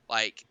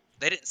 Like,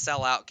 they didn't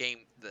sell out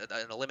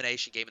an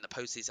elimination game in the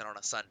postseason on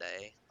a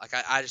Sunday. Like,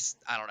 I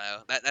don't know.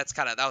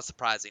 That was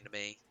surprising to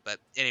me. But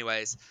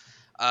anyways,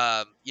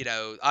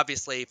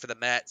 obviously for the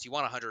Mets, you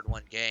won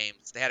 101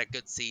 games. They had a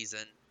good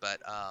season, but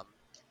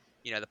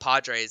the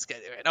Padres,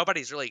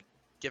 nobody's really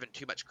given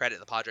too much credit to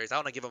the Padres. I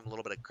want to give them a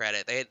little bit of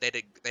credit. They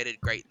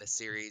did great in this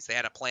series. They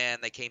had a plan.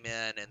 They came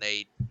in and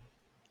they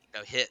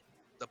hit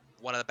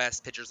one of the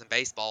best pitchers in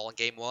baseball in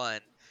Game 1.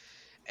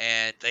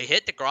 And they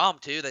hit DeGrom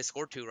too. They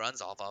scored 2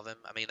 runs off of him.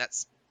 I mean,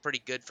 that's pretty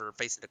good for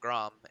facing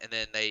DeGrom. And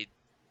then they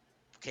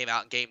came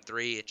out in Game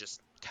 3 and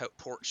just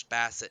torched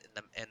Bassett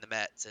and the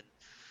Mets, and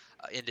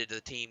ended the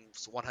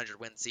team's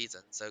 100-win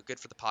season. So good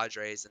for the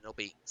Padres, and it'll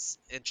be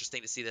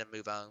interesting to see them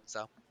move on.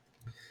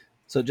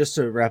 So just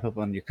to wrap up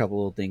on your couple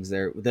little things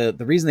there,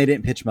 the reason they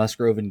didn't pitch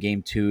Musgrove in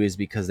Game 2 is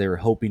because they were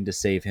hoping to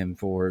save him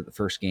for the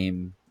first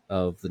game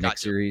of the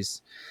next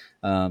series.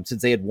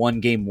 Since they had won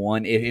Game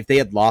 1, if they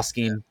had lost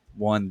Game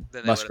 1,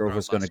 Musgrove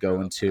was going to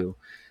go in 2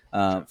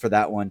 for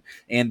that one.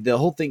 And the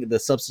whole thing, the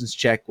substance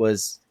check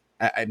was,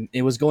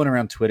 it was going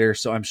around Twitter,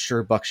 so I'm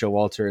sure Buck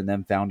Showalter and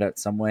them found out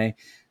some way.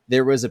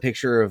 There was a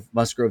picture of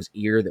Musgrove's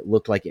ear that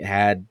looked like it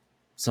had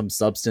some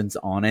substance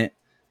on it.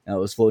 It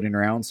was floating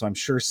around, so I'm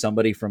sure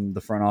somebody from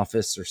the front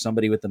office or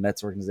somebody with the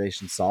Mets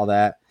organization saw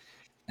that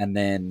and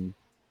then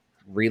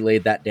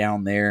relayed that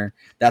down there.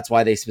 That's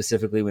why they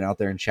specifically went out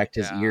there and checked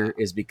his ear,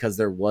 is because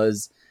there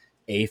was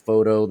a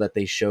photo that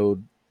they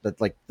showed, that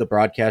like the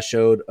broadcast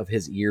showed, of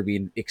his ear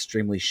being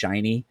extremely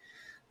shiny.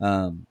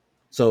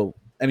 So,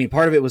 I mean,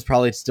 part of it was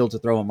probably still to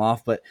throw him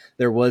off, but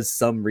there was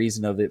some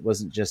reason of it. It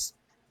wasn't just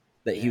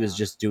that he was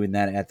just doing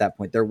that at that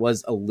point. There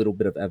was a little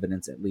bit of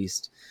evidence, at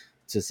least,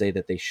 to say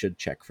that they should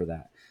check for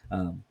that.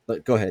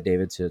 But go ahead,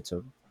 David, to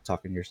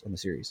talk on the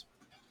series.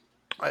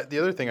 The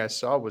other thing I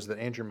saw was that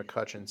Andrew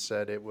McCutchen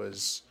said it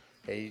was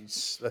a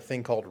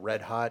thing called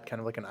red hot, kind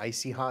of like an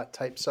icy hot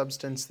type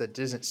substance that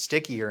isn't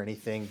sticky or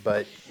anything,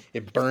 but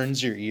it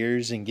burns your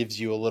ears and gives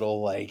you a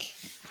little like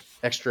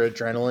extra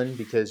adrenaline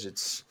because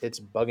it's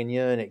bugging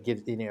you, and it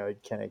gives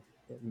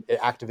it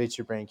activates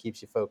your brain,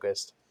 keeps you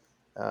focused.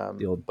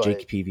 The old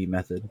Jake Peavy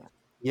method.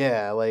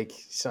 Yeah, like,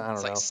 so, I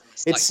don't know.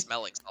 It's like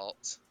smelling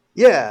salts.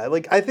 Yeah,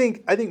 like I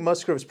think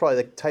Musgrove is probably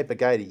the type of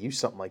guy to use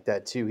something like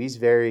that too. He's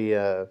very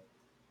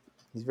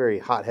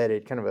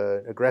hot-headed, kind of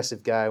a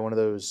aggressive guy. One of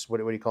those, what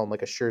do you call him,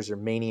 like a Scherzer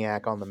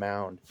maniac on the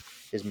mound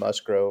is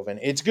Musgrove, and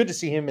it's good to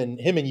see him and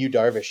Yu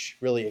Darvish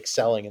really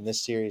excelling in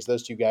this series.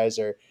 Those two guys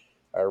are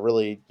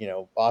really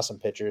awesome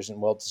pitchers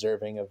and well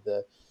deserving of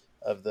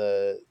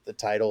the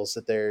titles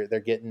that they're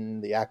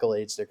getting, the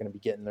accolades they're going to be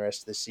getting the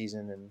rest of this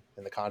season,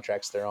 and the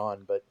contracts they're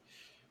on. But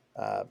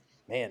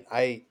man,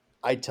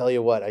 I tell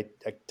you what, I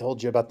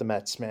told you about the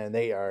Mets, man.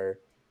 They are.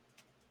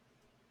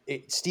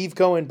 Steve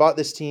Cohen bought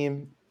this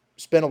team,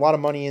 spent a lot of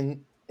money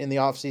in the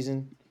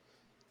offseason.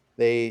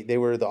 They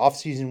were the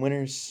offseason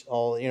winners.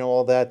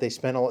 All that they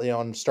spent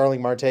on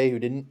Starling Marte, who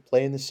didn't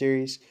play in the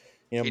series.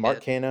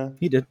 Mark Canha.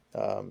 He did.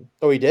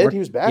 He did. He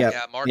was back.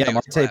 Yeah,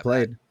 Marte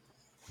played.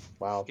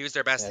 Wow, he was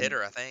their best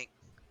hitter, I think.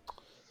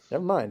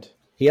 Never mind.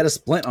 He had a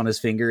splint on his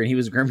finger, and he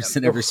was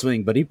grimacing every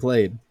swing, but he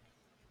played.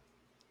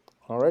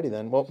 Alrighty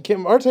then. Well,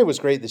 Marte was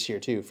great this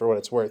year too, for what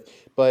it's worth.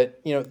 But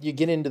you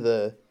get into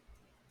the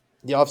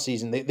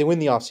offseason, they win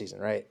the offseason,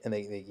 right? And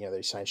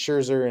they sign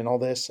Scherzer and all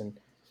this, and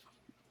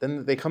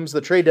then they comes the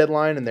trade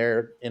deadline, and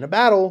they're in a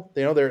battle.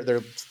 They're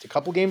a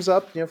couple games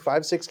up,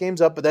 5-6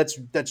 games up, but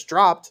that's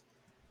dropped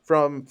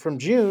from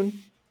June,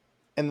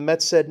 and the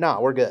Mets said,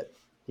 "Nah, we're good.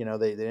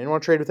 They didn't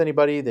want to trade with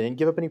anybody. They didn't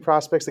give up any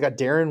prospects. They got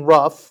Darren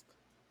Ruff,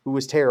 who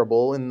was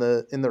terrible in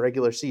the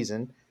regular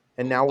season,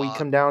 and now we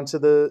come down to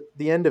the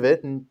end of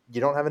it, and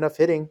you don't have enough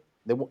hitting.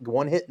 They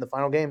one hit in the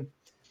final game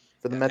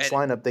for the Mets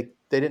lineup. They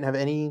didn't have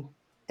any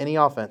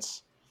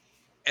offense.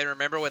 And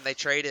remember when they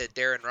traded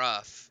Darren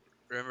Ruff?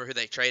 Remember who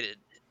they traded?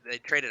 They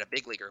traded a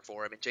big leaguer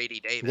for him, and J.D.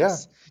 Davis. Yeah.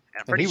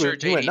 And I'm pretty sure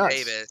J.D.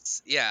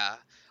 Davis. Yeah.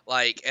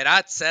 And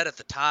I'd said at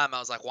the time, I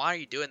was like, why are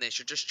you doing this?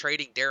 You're just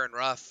trading Darren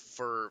Ruff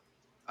for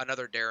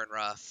another Darren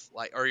Ruff.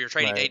 Or you're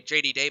trading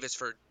J.D. Davis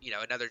for,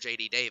 another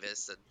J.D.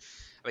 Davis. And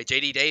I mean,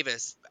 J.D.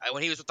 Davis,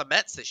 when he was with the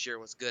Mets this year,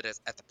 was good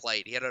at the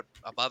plate. He had an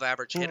above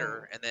average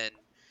hitter, and then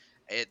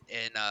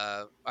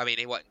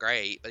he wasn't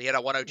great, but he had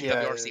a 102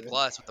 WRC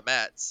plus with the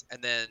Mets,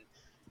 and then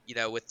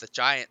with the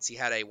Giants he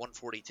had a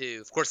 142.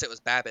 Of course, it was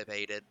BABIP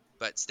aided,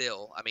 but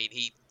still, I mean,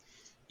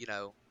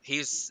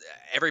 he's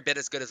every bit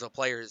as good as a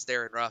player as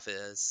Darren Ruff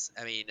is.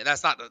 I mean, and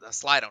that's not a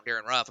slide on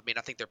Darren Ruff. I mean,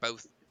 I think they're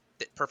both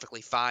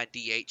perfectly fine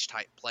DH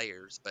type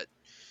players, but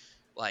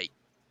I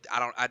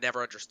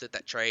never understood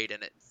that trade,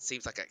 and it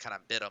seems like it kind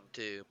of bit them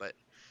too. But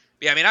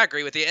yeah, I mean, I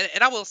agree with you,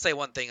 and I will say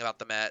one thing about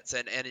the Mets,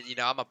 and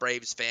I'm a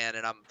Braves fan,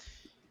 and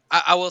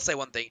I will say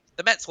one thing.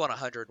 The Mets won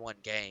 101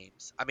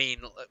 games. I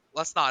mean,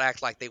 let's not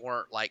act like they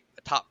weren't like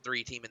a top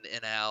 3 team in the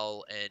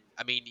NL. And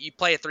I mean, you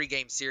play a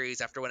 3-game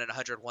series after winning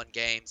 101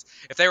 games.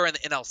 If they were in the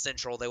NL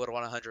Central, they would have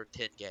won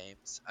 110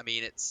 games. I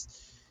mean,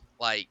 it's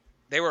like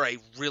they were a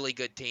really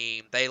good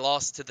team. They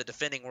lost to the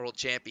defending world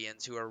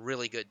champions, who are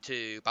really good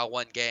too, by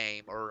 1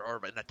 game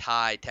or in a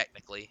tie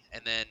technically.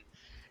 And then,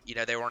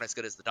 they weren't as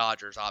good as the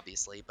Dodgers,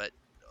 obviously, but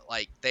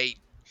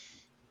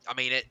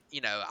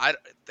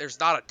there's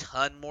not a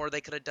ton more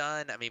they could have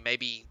done. I mean,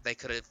 maybe they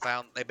could have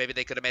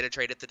made a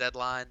trade at the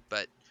deadline,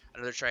 but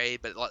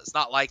it's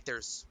not like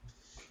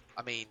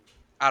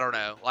I don't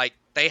know. Like,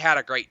 they had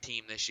a great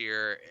team this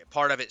year.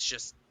 Part of it's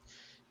just,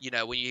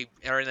 when you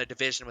are in a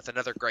division with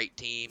another great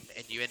team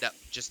and you end up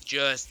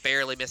just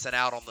barely missing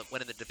out on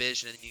winning the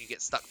division, and you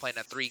get stuck playing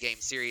a 3-game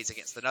series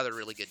against another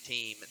really good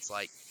team, it's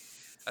like,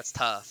 that's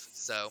tough.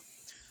 So,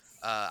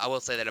 I will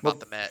say that about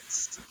the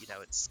Mets.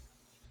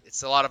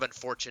 It's a lot of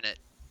unfortunate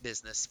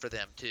business for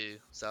them too.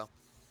 So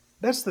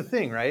that's the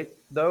thing, right?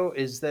 Though,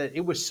 is that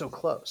it was so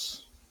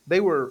close. They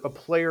were a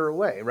player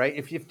away, right?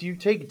 If you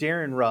take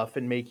Darren Ruff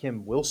and make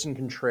him Wilson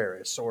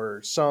Contreras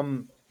or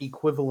some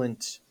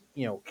equivalent,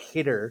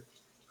 hitter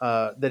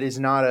that is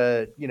not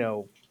that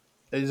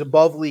is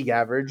above league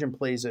average and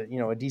plays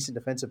a decent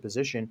defensive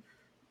position,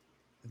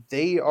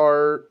 they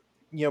are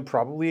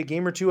probably a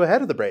game or two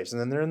ahead of the Braves,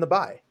 and then they're in the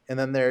bye, and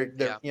then they're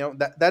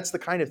that's the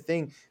kind of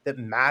thing that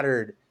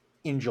mattered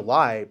in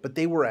July. But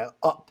they were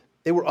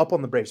up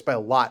on the Braves by a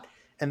lot,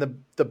 and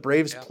the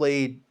Braves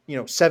played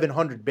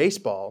 700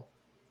 baseball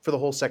for the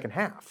whole second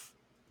half.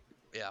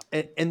 Yeah,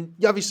 and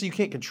obviously you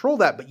can't control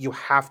that, but you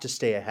have to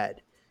stay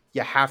ahead.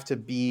 You have to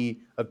be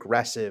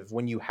aggressive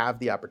when you have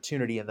the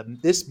opportunity.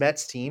 And this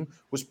Mets team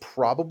was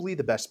probably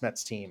the best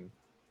Mets team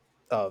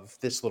of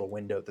this little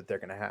window that they're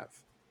going to have.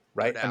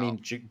 Right. No I mean,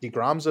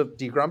 DeGrom's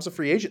a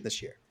free agent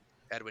this year.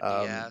 Edwin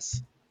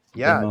Diaz.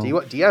 Yeah.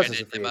 Diaz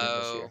is a free agent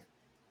this year.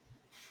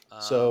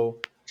 So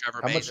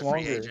Trevor May's a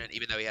free agent,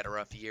 even though he had a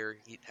rough year.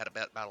 He had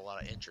about a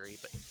lot of injury,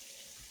 but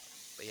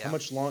yeah. How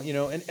much long,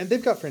 and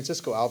they've got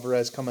Francisco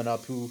Alvarez coming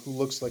up, who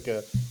looks like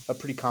a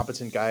pretty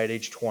competent guy at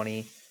age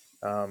 20,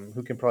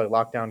 who can probably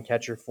lock down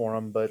catcher for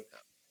him. But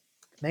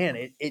man,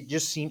 it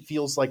just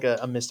feels like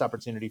a missed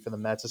opportunity for the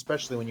Mets,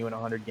 especially when you win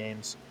 100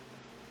 games.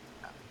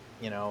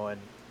 And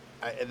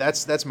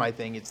that's my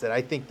thing. It's that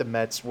I think the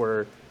Mets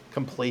were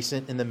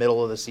complacent in the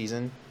middle of the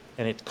season,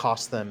 and it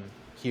cost them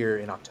here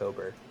in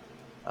October,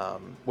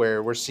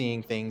 where we're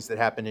seeing things that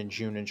happened in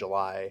June and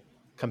July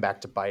come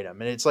back to bite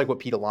them. And it's like what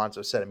Pete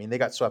Alonso said. I mean, they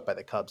got swept by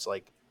the Cubs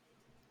like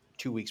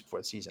 2 weeks before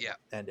the season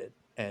ended,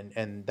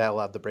 and that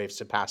allowed the Braves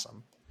to pass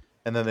them.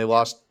 And then they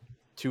lost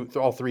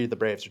all 3 of the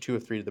Braves, or 2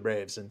 of 3 to the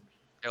Braves, and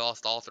they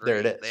lost all 3. There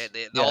it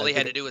is. All they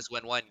had to do was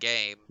win 1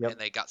 game, and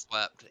they got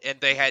swept.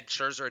 And they had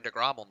Scherzer and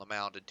DeGrom on the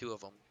mound in 2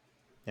 of them.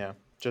 Yeah,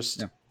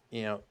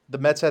 the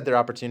Mets had their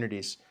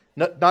opportunities.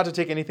 Not to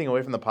take anything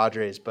away from the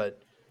Padres,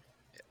 but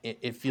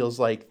it feels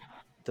like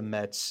the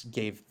Mets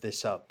gave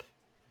this up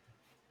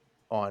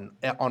on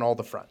all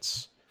the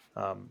fronts.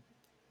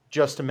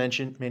 Just to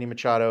mention, Manny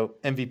Machado,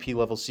 MVP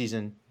level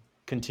season,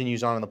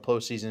 continues on in the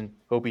postseason.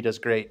 Hope he does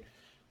great.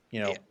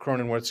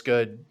 Cronenworth's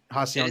good.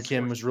 Ha-Seong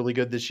Kim was really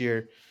good this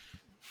year.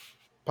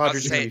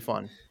 Padres are going to be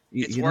fun.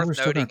 We're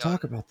still going to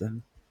talk about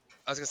them.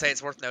 I was going to say,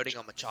 it's worth noting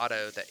on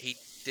Machado that he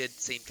did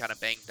seem kind of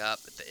banged up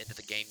at the end of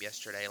the game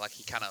yesterday. Like,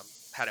 he kind of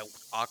had an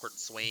awkward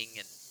swing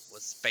and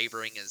was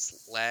favoring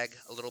his leg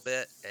a little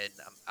bit. And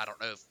I don't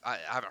know if I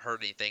haven't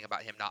heard anything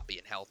about him not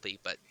being healthy,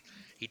 but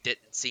he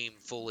didn't seem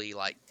fully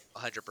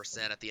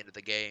 100% at the end of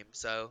the game.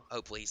 So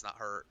hopefully he's not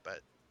hurt, but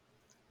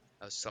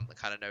that was something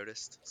I kind of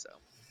noticed. So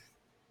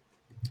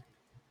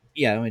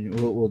yeah, I mean,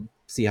 we'll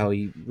see how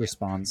he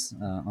responds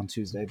on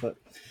Tuesday. But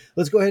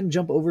let's go ahead and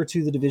jump over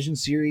to the division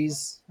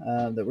series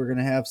that we're going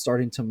to have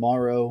starting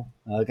tomorrow.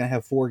 Going to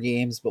have 4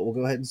 games, but we'll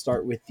go ahead and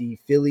start with the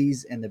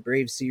Phillies and the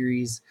Braves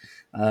series.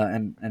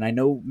 And I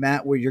know,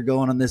 Matt, where you're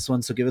going on this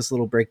one, so give us a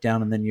little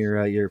breakdown and then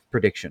your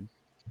prediction.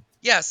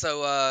 Yeah,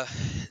 so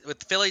with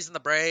the Phillies and the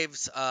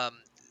Braves,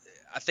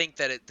 I think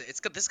that this is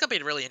going to be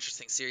a really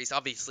interesting series.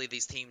 Obviously,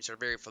 these teams are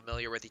very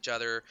familiar with each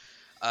other.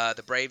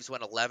 The Braves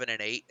went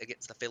 11-8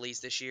 against the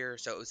Phillies this year,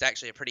 so it was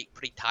actually a pretty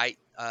tight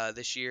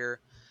this year.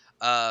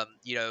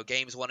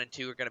 Games 1 and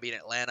 2 are going to be in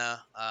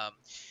Atlanta.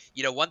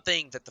 One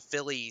thing that the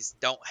Phillies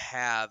don't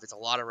have is a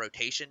lot of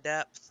rotation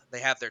depth. They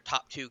have their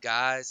top 2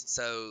 guys,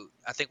 so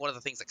I think one of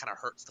the things that kind of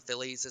hurts the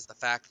Phillies is the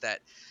fact that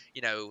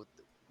you know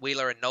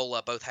Wheeler and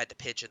Nola both had to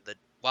pitch in the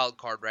wild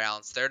card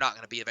rounds. They're not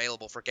going to be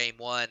available for Game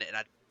 1, and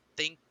I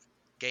think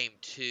Game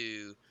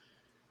 2.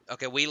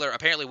 Okay, Wheeler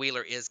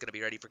is going to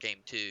be ready for Game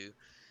 2.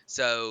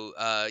 So,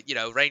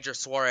 Ranger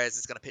Suarez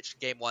is going to pitch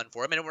Game 1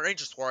 for him. And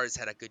Ranger Suarez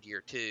had a good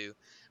year too.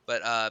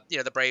 But,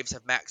 the Braves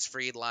have Max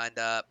Fried lined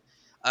up.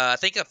 I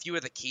think a few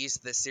of the keys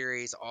to this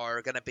series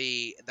are going to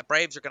be the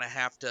Braves are going to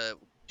have to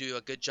do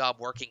a good job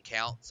working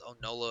counts on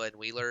Nola and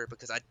Wheeler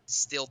because I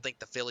still think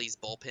the Phillies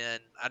bullpen,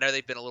 I know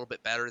they've been a little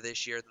bit better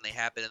this year than they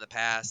have been in the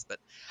past, but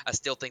I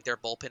still think their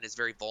bullpen is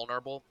very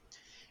vulnerable.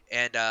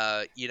 And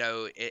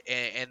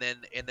and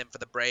then for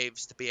the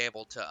Braves to be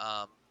able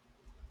to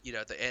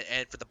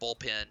and for the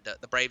bullpen,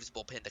 the Braves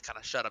bullpen to kind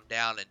of shut them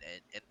down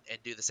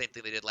and do the same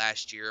thing they did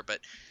last year, but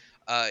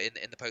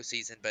in the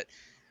postseason. But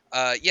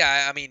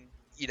yeah, I mean,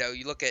 you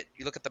look at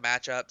the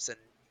matchups, and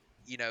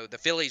the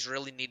Phillies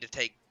really need to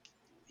take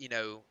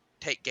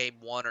game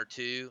 1 or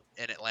 2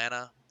 in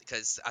Atlanta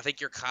because I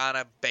think you're kind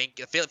of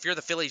if you're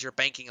the Phillies, you're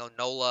banking on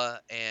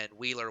Nola and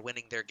Wheeler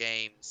winning their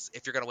games.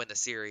 If you're going to win the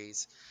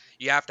series,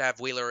 you have to have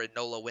Wheeler and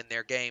Nola win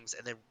their games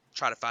and then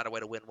try to find a way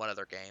to win one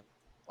other game.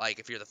 Like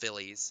if you're the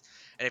Phillies,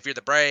 and if you're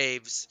the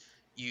Braves,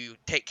 you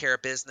take care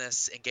of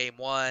business in game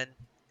 1,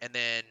 and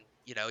then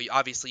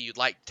obviously you'd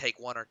like to take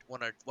one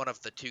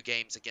of the 2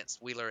 games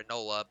against Wheeler and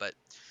Nola, but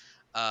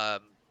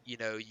um, you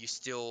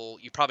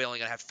probably only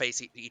gonna have to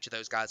face each of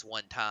those guys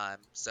one time,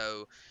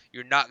 so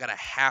you're not gonna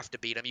have to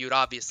beat them. You would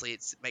obviously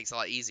it makes it a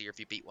lot easier if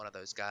you beat one of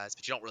those guys,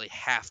 but you don't really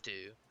have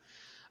to.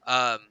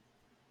 Um,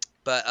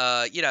 but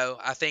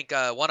I think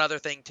one other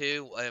thing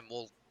too, and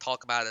we'll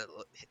talk about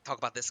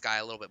this guy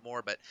a little bit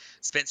more, but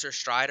Spencer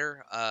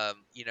Strider,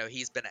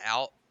 he's been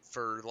out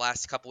for the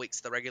last couple weeks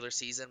of the regular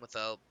season with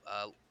I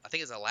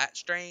think it's a lat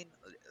strain,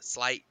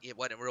 slight. It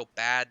wasn't a real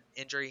bad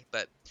injury,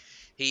 but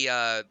he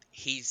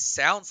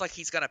sounds like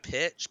he's gonna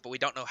pitch, but we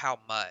don't know how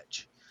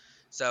much.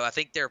 So I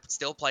think they're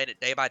still playing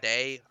it day by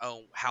day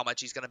on how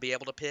much he's gonna be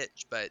able to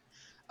pitch. But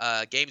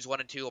games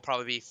 1 and 2 will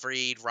probably be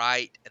Fried,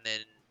 right, and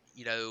then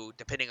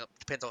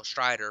depends on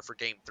Strider for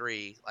game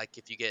 3. Like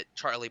if you get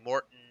Charlie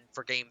Morton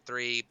for game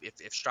 3,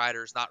 if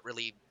Strider's not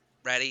really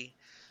ready.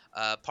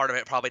 Part of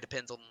it probably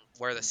depends on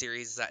where the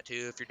series is at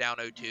too. If you're down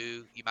 0-2,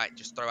 you might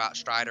just throw out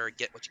Strider and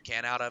get what you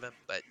can out of him.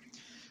 But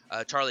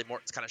Charlie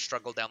Morton's kind of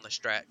struggled down the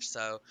stretch,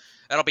 so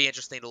that'll be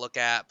interesting to look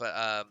at.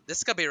 But this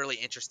is gonna be a really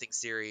interesting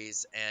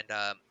series, and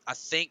I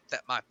think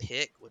that my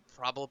pick would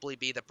probably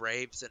be the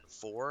Braves in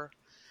 4.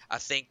 I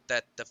think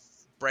that the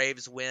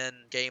Braves win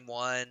Game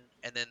 1,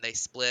 and then they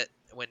split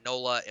when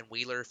Nola and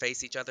Wheeler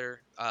face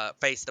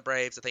the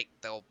Braves. I think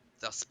they'll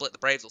split. The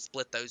Braves will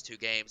split those 2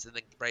 games, and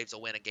then the Braves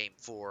will win a Game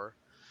 4.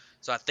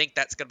 So I think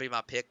that's going to be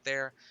my pick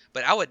there.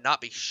 But I would not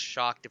be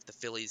shocked if the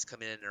Phillies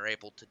come in and are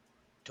able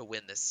to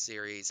win this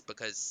series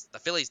because the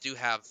Phillies do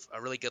have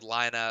a really good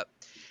lineup.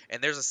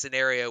 And there's a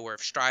scenario where if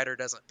Strider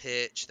doesn't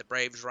pitch, the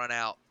Braves run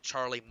out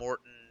Charlie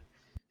Morton,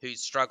 who's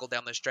struggled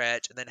down the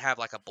stretch, and then have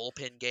like a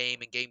bullpen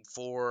game in game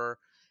 4.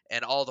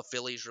 And all the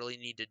Phillies really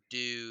need to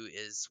do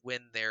is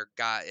win their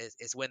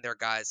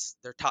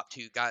top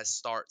 2 guys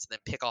starts, and then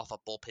pick off a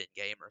bullpen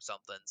game or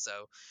something.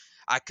 So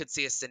I could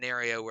see a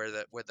scenario where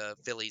the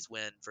Phillies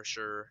win for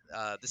sure.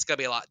 This is gonna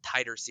be a lot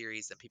tighter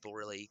series than people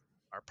really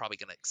are probably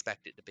gonna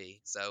expect it to be.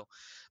 So,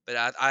 but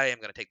I am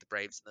gonna take the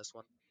Braves in this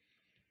one.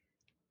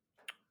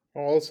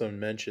 I'll also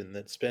mention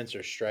that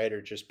Spencer Strider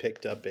just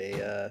picked up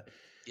Yep.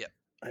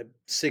 a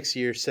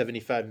 6-year,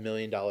 $75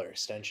 million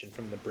extension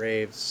from the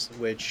Braves,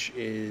 which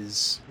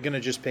is going to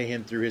just pay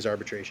him through his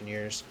arbitration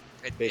years.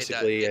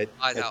 Basically, it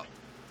buys out.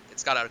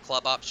 It's got a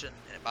club option,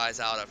 and it buys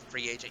out a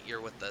free agent year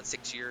with the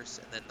 6 years,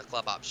 and then the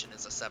club option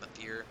is a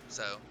 7th year.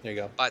 So there you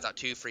go. It buys out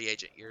 2 free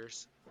agent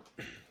years.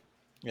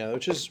 Yeah,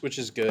 which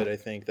is good. I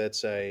think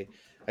that's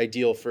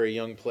ideal for a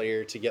young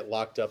player to get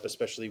locked up,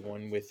 especially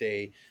one with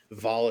a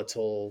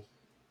volatile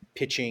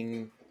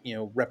pitching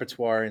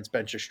repertoire. And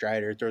Spencer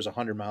Strider throws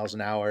 100 miles an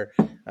hour.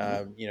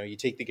 You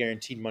take the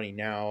guaranteed money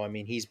now. I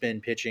mean, he's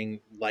been pitching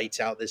lights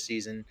out this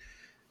season.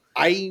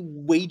 I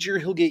wager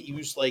he'll get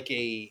used like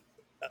a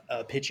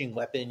pitching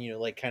weapon,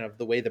 like kind of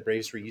the way the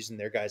Braves were using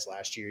their guys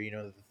last year,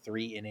 the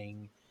 3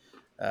 inning,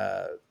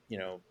 uh, you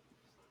know,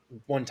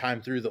 one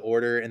time through the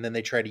order, and then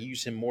they try to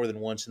use him more than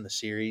once in the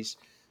series.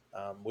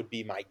 would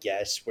be my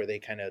guess, where they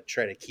kind of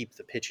try to keep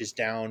the pitches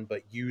down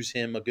but use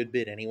him a good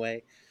bit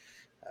anyway.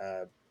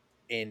 Uh,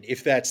 and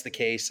if that's the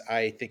case,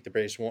 I think the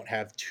Braves won't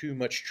have too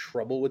much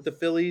trouble with the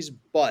Phillies.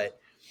 But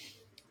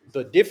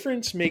the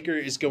difference maker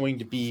is going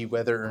to be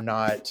whether or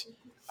not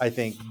I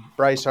think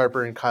Bryce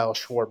Harper and Kyle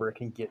Schwarber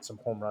can get some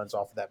home runs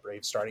off of that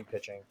Braves starting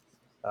pitching.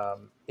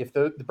 If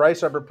the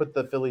Bryce Harper put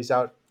the Phillies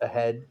out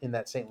ahead in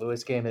that St.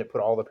 Louis game and it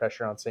put all the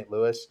pressure on St.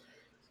 Louis,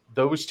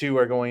 those two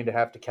are going to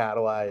have to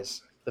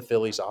catalyze the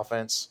Phillies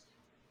offense.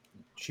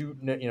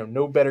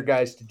 No better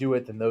guys to do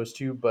it than those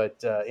two.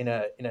 But in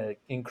a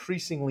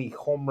increasingly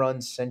home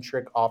run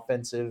centric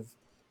offensive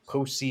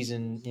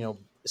postseason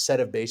set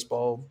of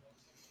baseball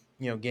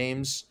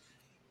games,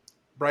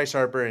 Bryce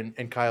Harper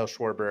and Kyle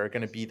Schwarber are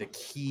going to be the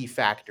key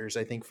factors,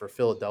 I think, for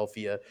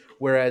Philadelphia.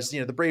 Whereas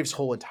the Braves'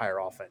 whole entire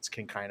offense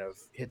can kind of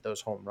hit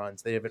those home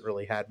runs. They haven't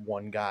really had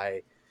one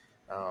guy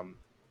um,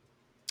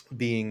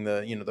 being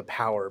the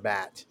power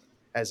bat,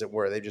 as it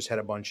were. They've just had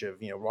a bunch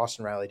of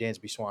Austin Riley,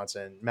 Dansby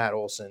Swanson, Matt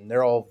Olson.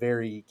 They're all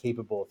very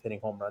capable of hitting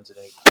home runs at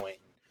any point.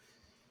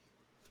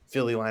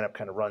 Philly lineup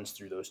kind of runs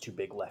through those two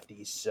big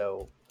lefties.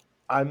 So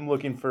I'm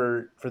looking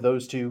for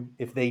those two.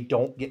 If they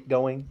don't get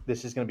going,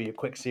 this is going to be a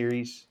quick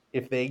series.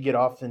 If they get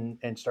off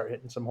and start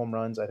hitting some home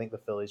runs, I think the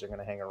Phillies are going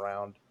to hang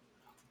around.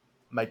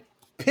 My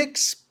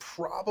pick's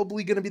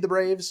probably going to be the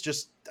Braves.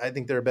 Just I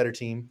think they're a better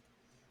team.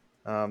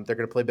 They're going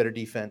to play better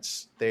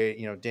defense.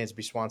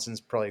 Dansby Swanson's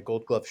probably a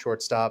Gold Glove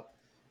shortstop.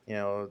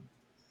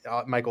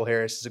 Michael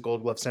Harris is a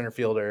Gold Glove center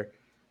fielder.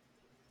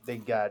 They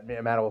got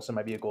Matt Olson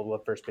might be a Gold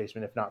Glove first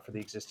baseman if not for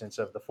the existence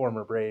of the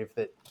former Brave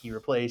that he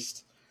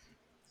replaced.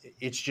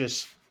 It's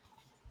just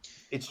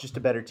a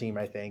better team,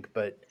 I think.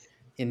 But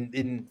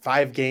in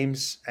 5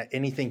 games,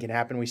 anything can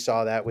happen. We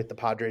saw that with the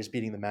Padres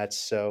beating the Mets.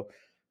 So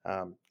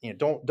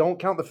don't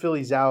count the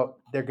Phillies out.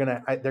 They're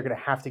gonna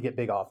have to get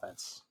big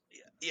offense.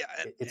 Yeah,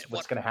 It's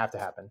what's gonna have to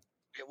happen.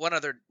 one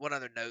other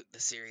note in the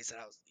series that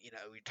I was,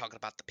 we're talking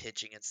about the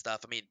pitching and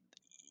stuff. I mean,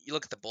 you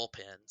look at the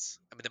bullpens.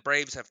 I mean, the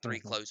Braves have 3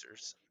 Mm-hmm.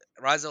 closers.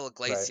 Raisel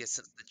Iglesias, Right.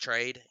 since the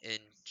trade in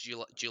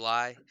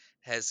July,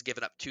 has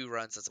given up 2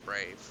 runs as a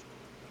Brave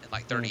in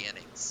like 30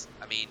 innings.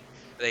 I mean,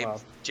 they Wow.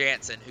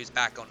 Jansen, who's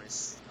back on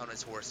his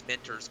horse.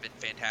 Mentor's been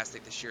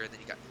fantastic this year. And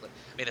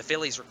then the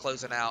Phillies were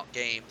closing out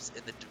games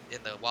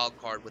in the wild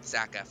card with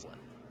Zach Eflin.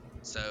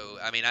 So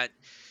I mean,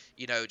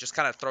 just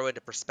kind of throw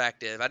into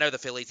perspective. I know the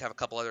Phillies have a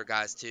couple other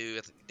guys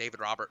too, David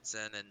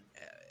Robertson and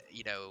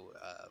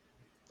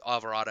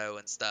Alvarado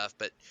and stuff.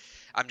 But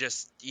I'm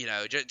just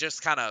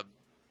kind of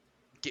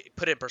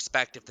put in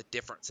perspective the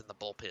difference in the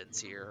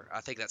bullpens here.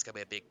 I think that's gonna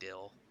be a big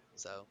deal.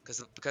 So because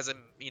in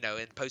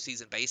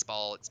postseason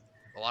baseball,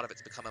 a lot of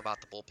it's become about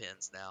the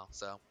bullpens now.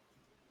 So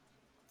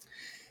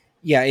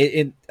Yeah,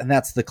 and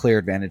that's the clear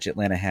advantage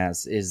Atlanta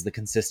has is the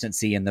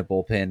consistency in the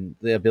bullpen,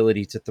 the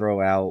ability to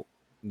throw out,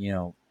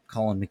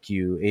 Colin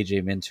McHugh,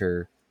 AJ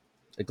Minter,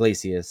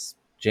 Iglesias,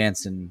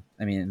 Jansen.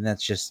 I mean, and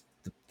that's just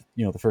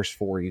the first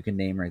 4 you can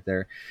name right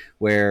there.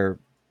 Where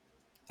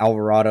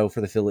Alvarado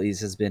for the Phillies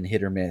has been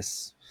hit or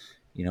miss.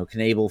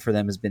 Knable for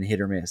them has been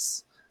hit or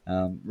miss.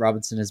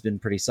 Robinson has been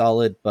pretty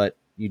solid, but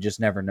you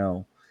just never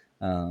know.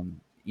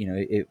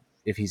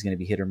 If he's going to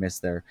be hit or miss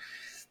there.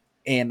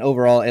 And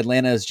overall,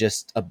 Atlanta is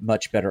just a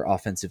much better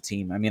offensive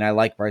team. I mean, I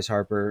like Bryce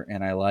Harper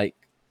and I like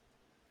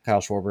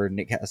Kyle Schwarber,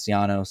 Nick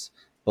Castellanos,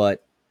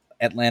 but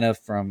Atlanta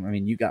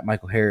you got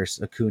Michael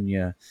Harris,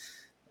 Acuna,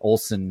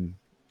 Olson,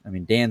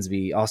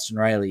 Dansby, Austin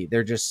Riley.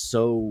 They're just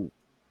so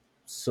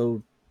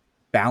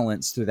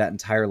balanced through that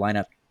entire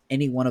lineup.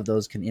 Any one of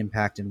those can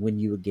impact and win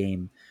you a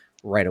game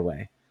right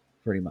away,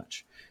 pretty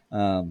much.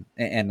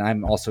 And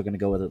I'm also going to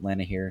go with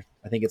Atlanta here.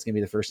 I think it's going to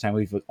be the first time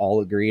we've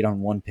all agreed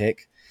on one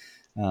pick.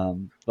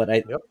 But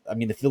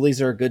the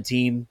Phillies are a good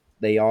team.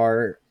 They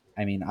are.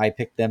 I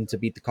picked them to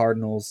beat the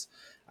Cardinals.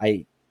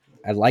 I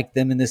like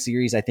them in this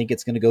series. I think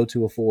it's going to go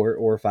to a 4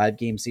 or 5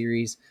 game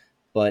series,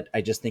 but I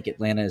just think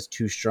Atlanta is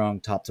too strong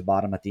top to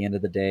bottom at the end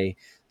of the day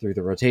through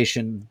the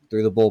rotation,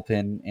 through the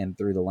bullpen, and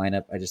through the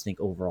lineup. I just think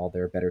overall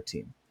they're a better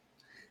team.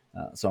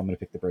 So I'm going to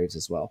pick the Braves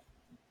as well.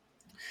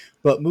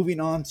 But moving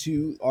on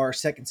to our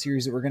second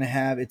series that we're going to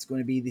have, it's going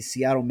to be the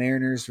Seattle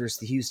Mariners versus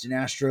the Houston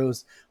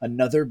Astros.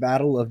 Another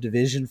battle of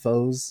division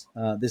foes,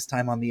 this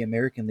time on the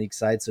American League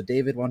side. So,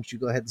 David, why don't you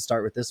go ahead and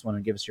start with this one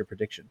and give us your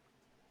prediction?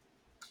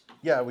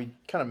 Yeah, we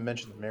kind of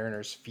mentioned the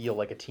Mariners feel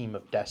like a team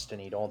of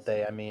destiny, don't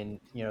they? I mean,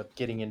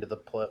 getting into the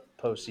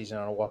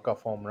postseason on a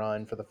walk-off home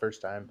run for the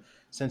first time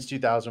since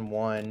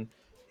 2001,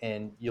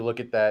 and you look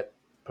at that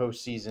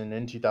postseason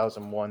in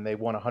 2001, they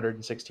won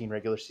 116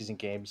 regular season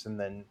games and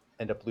then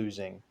end up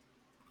losing.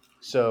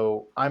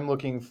 So I'm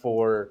looking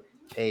for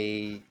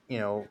a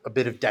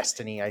bit of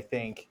destiny. I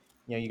think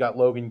you got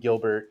Logan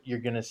Gilbert. You're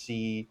going to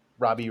see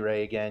Robbie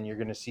Ray again. You're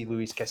going to see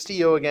Luis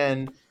Castillo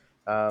again.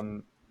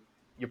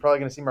 You're probably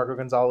going to see Marco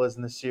Gonzalez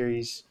in this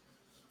series.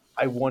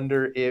 I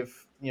wonder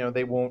if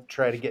they won't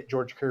try to get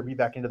George Kirby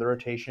back into the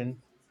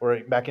rotation or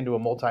back into a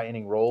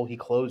multi-inning role. He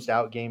closed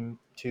out game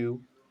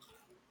 2,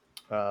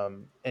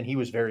 and he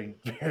was very,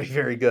 very,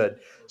 very good.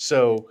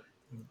 So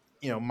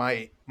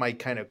my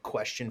kind of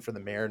question for the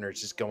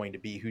Mariners is going to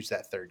be who's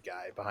that third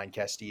guy behind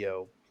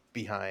Castillo,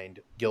 behind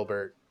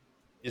Gilbert.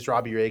 Is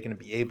Robbie Ray going to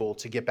be able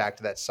to get back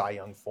to that Cy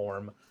Young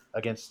form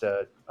against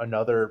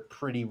another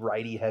pretty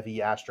righty heavy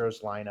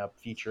Astros lineup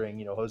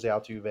featuring Jose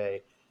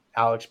Altuve,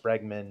 Alex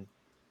Bregman,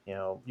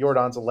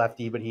 Jordan's a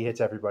lefty but he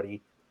hits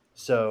everybody,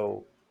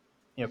 so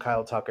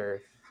Kyle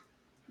Tucker,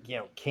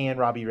 can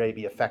Robbie Ray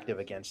be effective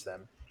against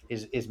them?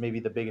 Is maybe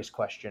the biggest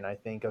question I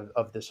think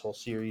of this whole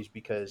series,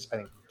 because I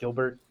think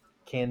Gilbert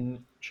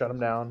can shut him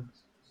down.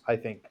 I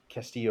think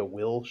Castillo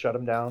will shut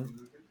him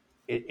down.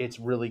 It's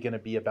really going to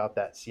be about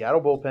that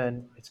Seattle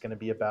bullpen. It's going to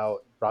be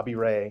about Robbie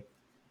Ray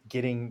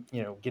getting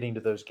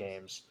to those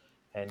games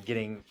and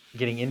getting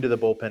into the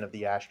bullpen of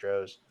the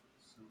Astros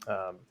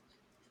um,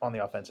 on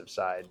the offensive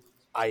side.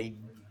 I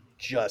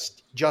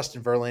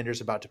Justin Verlander's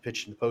about to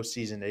pitch in the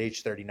postseason at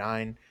age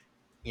 39.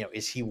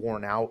 Is he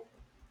worn out?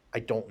 I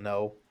don't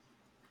know.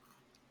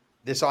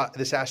 This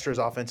Astros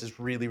offense is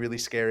really, really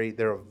scary.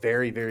 They're a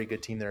very, very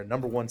good team. They're a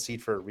number one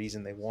seed for a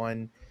reason. They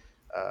won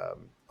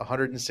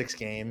 106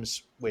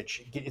 games,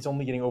 which it's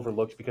only getting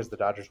overlooked because the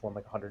Dodgers won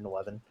like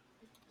 111.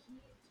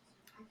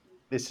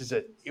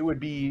 It would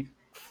be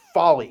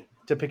folly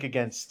to pick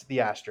against the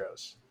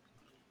Astros.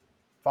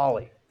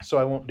 Folly. So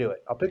I won't do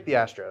it. I'll pick the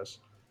Astros,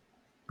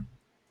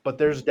 but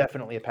there's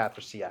definitely a path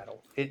for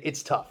Seattle.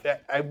 It's tough.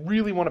 I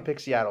really want to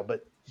pick Seattle,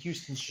 but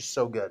Houston's just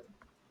so good.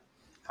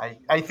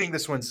 I think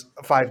this one's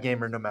a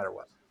 5-gamer no matter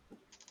what.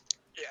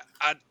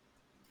 Yeah,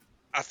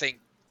 I think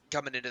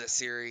coming into the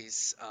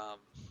series,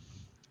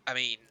 I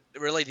mean,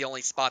 really the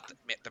only spot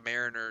that the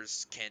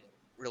Mariners can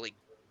really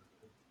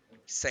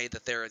say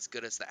that they're as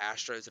good as the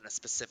Astros in a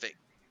specific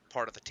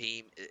part of the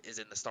team is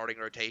in the starting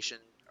rotation,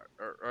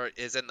 or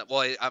is in the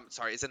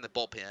is in the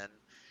bullpen,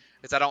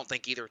 because I don't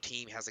think either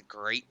team has a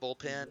great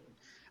bullpen.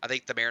 I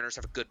think the Mariners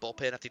have a good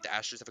bullpen. I think the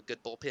Astros have a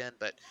good bullpen,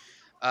 but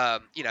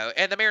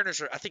and the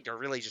Mariners I think are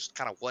really just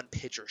kind of one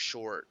pitcher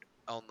short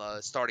on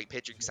the starting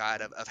pitching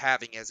side of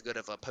having as good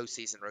of a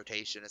postseason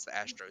rotation as the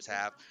Astros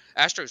have.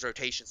 Astros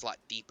rotation's a lot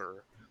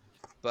deeper,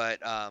 but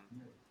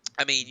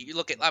I mean, you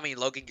look at,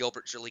 Logan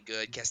Gilbert's really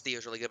good,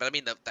 Castillo's really good, but I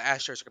mean, the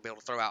Astros are gonna be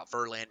able to throw out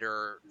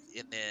Verlander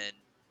and then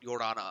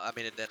Jordan.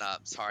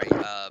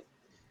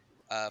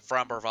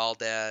 Framber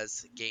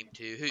Valdez, game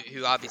two,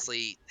 who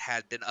obviously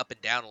had been up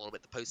and down a little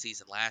bit the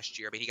postseason last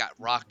year. I mean, he got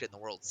rocked in the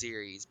World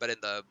Series, but in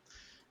the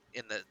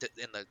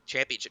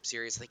championship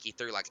series, I think he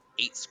threw like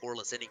 8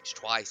 scoreless innings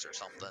twice or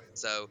something.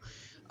 So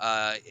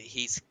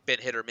he's been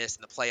hit or miss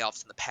in the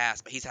playoffs in the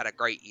past, but he's had a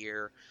great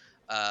year.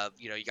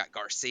 You got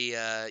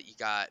Garcia, you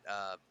got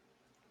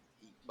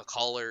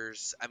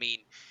McCullers. I mean,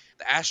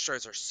 the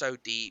Astros are so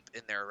deep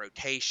in their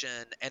rotation,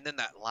 and then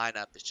that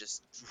lineup is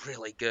just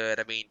really good.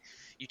 I mean,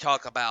 you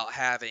talk about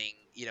having,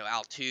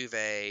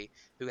 Altuve,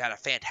 who had a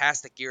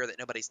fantastic year that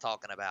nobody's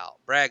talking about,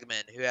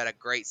 Bregman, who had a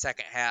great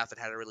second half and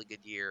had a really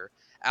good year,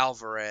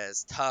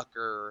 Alvarez,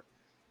 Tucker,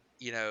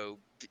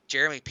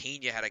 Jeremy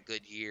Pena had a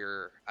good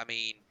year. I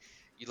mean,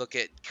 you look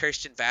at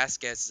Christian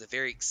Vasquez is a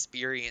very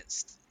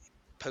experienced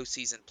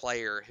postseason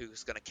player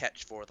who's going to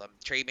catch for them.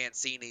 Trey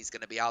Mancini's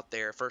going to be out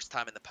there first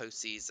time in the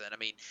postseason. I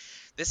mean,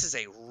 this is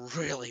a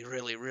really,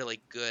 really, really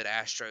good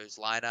Astros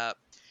lineup,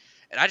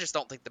 and I just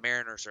don't think the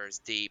Mariners are as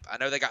deep. I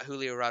know they got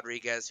Julio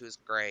Rodriguez, who is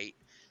great.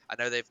 I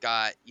know they've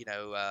got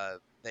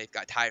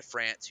Ty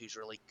France, who's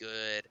really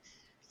good.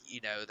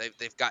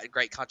 They've got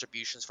great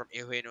contributions from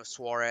Eugenio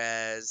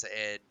Suarez,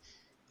 and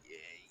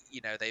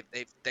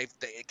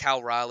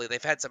Cal Riley.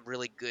 They've had some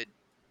really good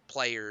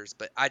players,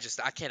 but I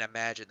can't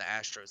imagine the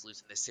Astros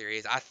losing this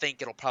series. I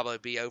think it'll probably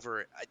be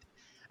over.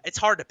 It's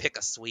hard to pick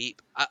a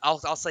sweep.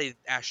 I'll say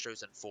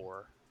Astros in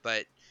 4,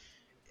 but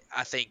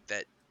I think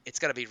that it's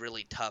going to be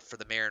really tough for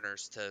the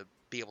Mariners to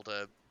be able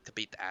to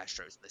beat the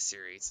Astros in this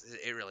series.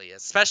 It really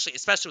is,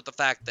 especially with the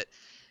fact that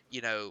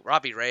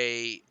Robbie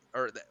Ray,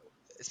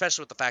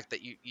 especially with the fact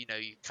that you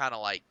kind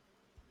of like,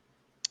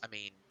 I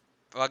mean,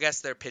 well, I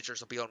guess their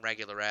pitchers will be on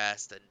regular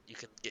rest, and you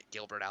can get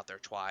Gilbert out there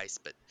twice.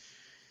 But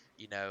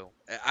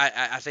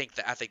I think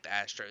the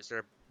Astros,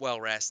 they're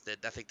well rested.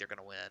 I think they're going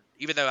to win,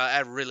 even though I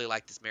really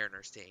like this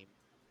Mariners team.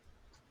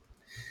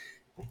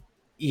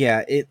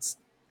 Yeah, it's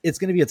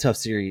going to be a tough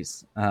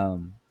series.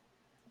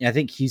 I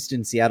think Houston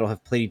and Seattle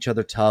have played each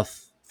other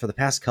tough for the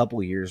past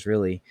couple years,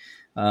 really.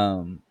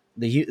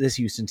 This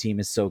Houston team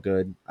is so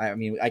good. I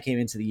mean, I came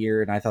into the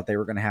year and I thought they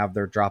were going to have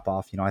their drop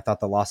off. I thought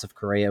the loss of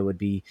Correa would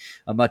be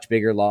a much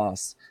bigger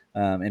loss,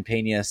 and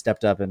Pena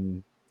stepped up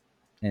and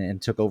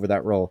took over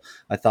that role.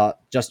 I thought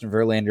Justin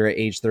Verlander at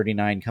age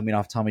 39, coming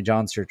off Tommy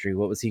John surgery,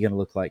 what was he going to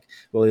look like?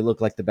 Well, he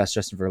looked like the best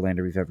Justin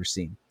Verlander we've ever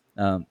seen.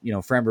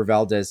 Framber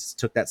Valdez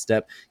took that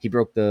step. He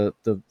broke the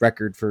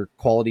record for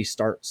quality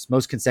starts,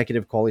 most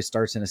consecutive quality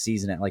starts in a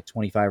season at like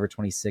 25 or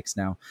 26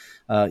 now.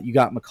 You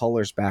got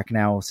McCullers back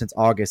now since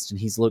August, and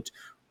he's looked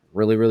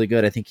really, really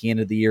good. I think he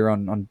ended the year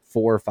on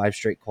 4 or 5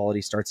 straight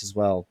quality starts as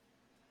well.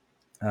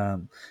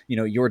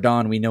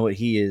 Jordan, we know what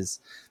he is,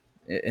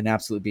 an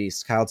absolute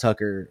beast. Kyle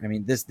Tucker. I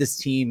mean, this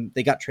team,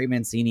 they got Trey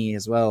Mancini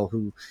as well,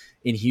 who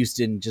in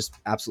Houston just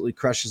absolutely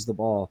crushes the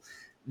ball.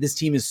 this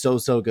team is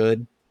so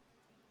good,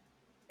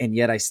 and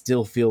yet I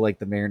still feel like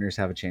the Mariners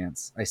have a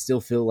chance. I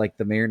still feel like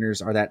the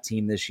Mariners are that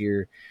team this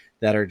year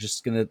that are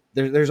just gonna.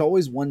 There's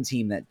always one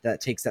team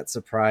that takes that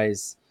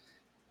surprise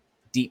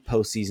deep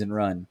postseason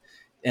run.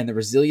 And the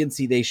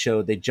resiliency they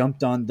showed, they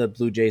jumped on the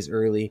Blue Jays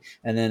early,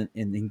 and then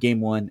in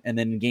game one, and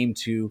then in game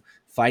two,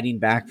 fighting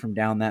back from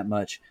down that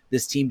much.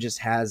 This team just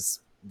has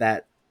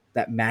that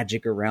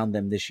magic around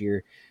them this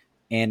year,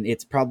 and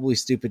it's probably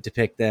stupid to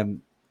pick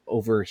them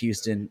over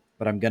Houston,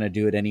 but I'm gonna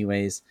do it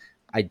anyways.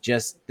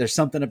 There's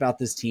something about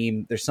this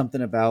team. There's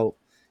something about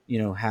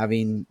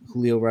having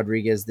Julio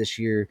Rodriguez this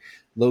year,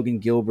 Logan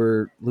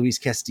Gilbert, Luis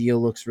Castillo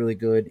looks really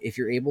good. If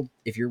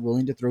you're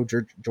willing to throw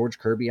George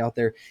Kirby out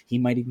there, he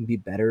might even be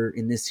better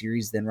in this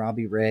series than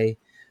Robbie Ray.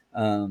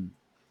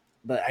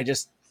 But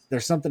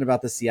there's something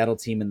about the Seattle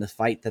team and the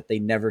fight that they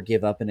never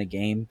give up in a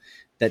game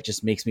that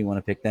just makes me want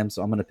to pick them.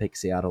 So I'm going to pick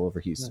Seattle over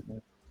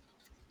Houston.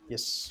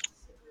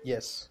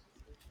 Yes,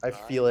 I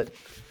feel it.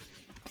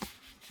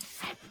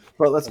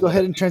 But let's go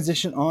ahead and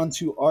transition on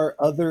to our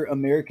other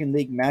American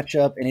League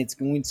matchup, and it's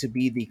going to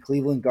be the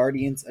Cleveland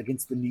Guardians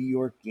against the New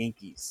York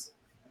Yankees.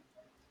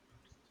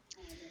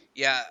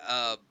 Yeah,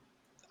 I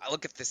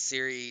look at this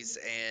series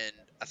and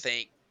I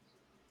think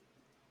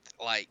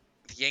like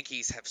the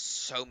Yankees have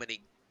so many.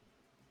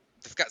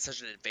 They've got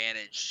such an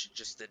advantage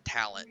just in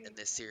talent in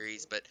this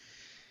series, but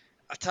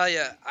I tell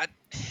you,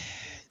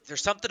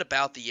 there's something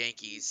about the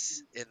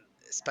Yankees in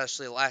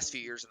especially the last few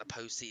years in the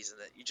postseason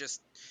that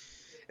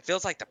it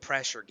feels like the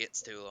pressure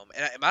gets to them.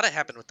 And it might have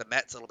happened with the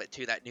Mets a little bit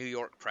too, that New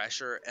York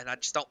pressure. And I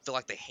just don't feel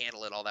like they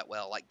handle it all that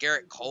well. Like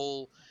Garrett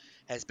Cole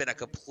has been a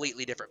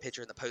completely different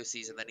pitcher in the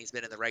postseason than he's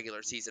been in the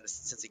regular season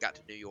since he got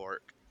to New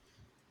York.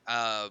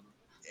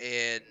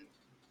 And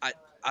I,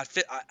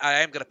 I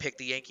am going to pick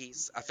the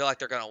Yankees. I feel like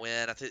they're going to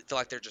win. Feel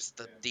like they're just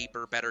the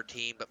deeper, better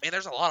team. But man,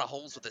 there's a lot of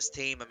holes with this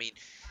team. I mean,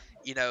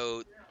 you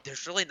know,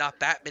 there's really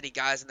not that many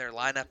guys in their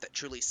lineup that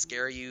truly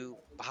scare you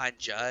behind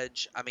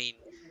Judge. I mean,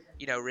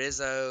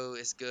 Rizzo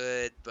is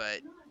good,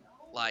 but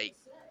like,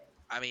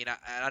 I mean,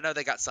 I know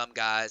they got some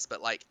guys,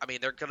 but like, I mean,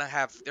 they're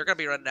gonna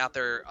be running out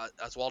there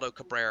Oswaldo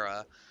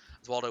Cabrera,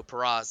 Oswaldo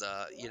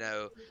Peraza.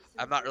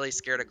 I'm not really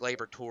scared of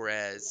Gleyber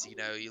Torres.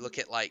 You look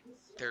at like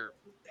their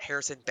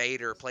Harrison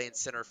Bader playing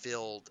center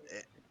field.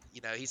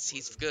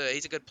 He's good.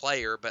 He's a good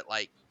player, but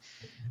like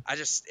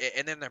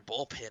and then their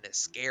bullpen is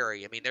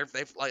scary. I mean,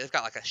 they've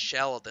got like a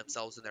shell of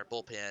themselves in their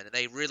bullpen, and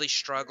they really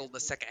struggled in the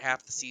second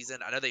half of the season.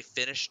 I know they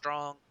finished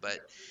strong, but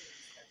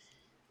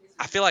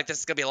I feel like this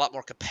is going to be a lot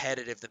more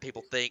competitive than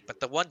people think. But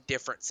the one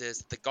difference is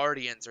that the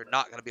Guardians are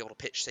not going to be able to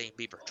pitch Shane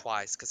Bieber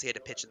twice because he had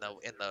to pitch in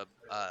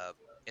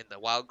the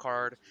wild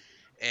card,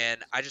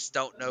 and I just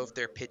don't know if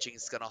their pitching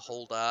is going to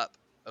hold up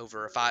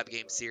over a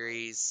 5-game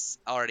series.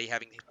 Already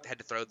having had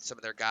to throw some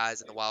of their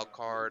guys in the wild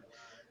card.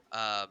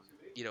 Um,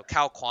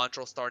 Cal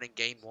Quantrill starting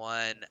game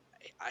one.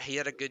 He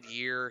had a good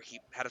year. He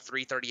had a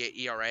 3.38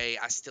 ERA.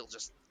 I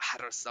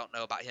just don't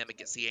know about him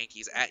against the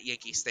Yankees at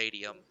Yankee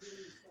Stadium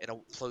in a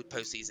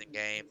postseason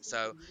game.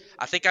 So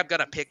I think I'm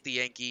gonna pick the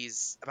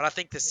Yankees, but I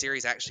think this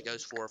series actually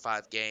goes 4 or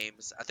 5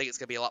 games. I think it's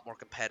gonna be a lot more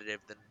competitive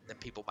than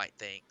people might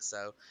think.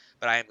 So,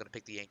 but I am gonna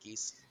pick the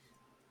Yankees.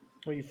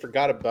 Well, you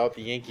forgot about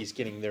the Yankees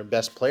getting their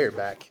best player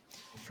back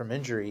from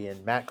injury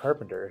and Matt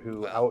Carpenter,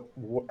 who out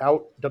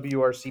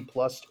WRC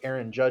plus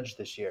Aaron Judge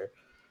this year.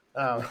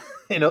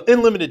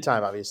 In limited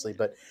time, obviously,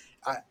 but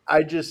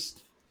I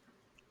just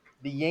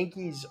the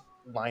Yankees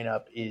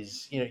lineup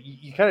is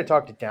you kind of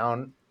talked it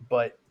down,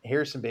 but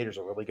Harrison Bader's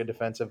a really good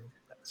defensive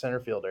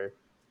center fielder,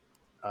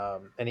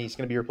 and he's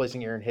going to be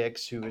replacing Aaron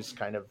Hicks, who is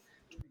kind of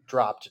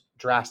dropped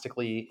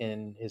drastically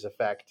in his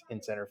effect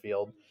in center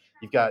field.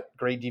 You've got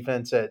great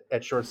defense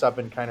at shortstop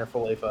in Kiner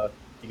Falefa.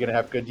 You're going to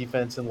have good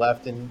defense in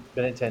left in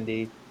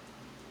Benintendi,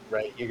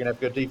 right? You're going to have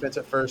good defense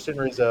at first in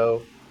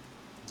Rizzo.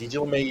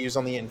 DJ LeMahieu's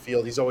on the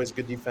infield. He's always a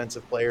good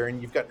defensive player.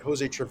 And you've got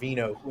Jose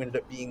Trevino, who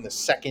ended up being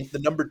the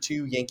number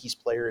 2 Yankees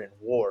player in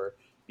WAR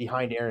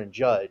behind Aaron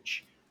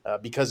Judge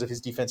because of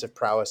his defensive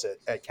prowess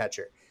at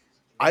catcher.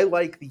 I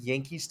like the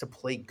Yankees to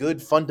play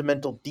good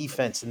fundamental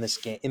defense in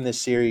this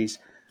series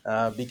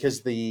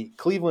because the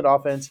Cleveland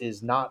offense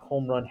is not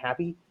home run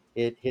happy.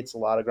 It hits a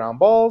lot of ground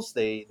balls.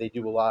 They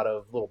do a lot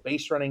of little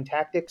base running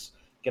tactics.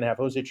 Going to have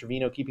Jose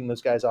Trevino keeping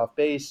those guys off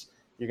base.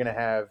 You're going to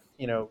have,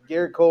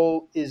 Garrett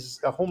Cole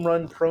is a home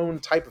run prone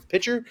type of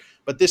pitcher,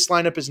 but this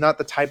lineup is not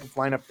the type of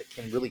lineup that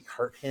can really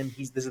hurt him.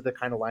 This is the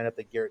kind of lineup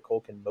that Garrett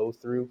Cole can mow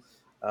through.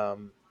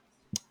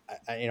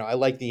 I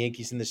like the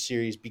Yankees in this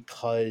series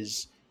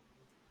because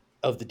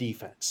of the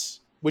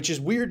defense, which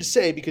is weird to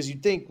say because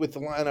you'd think with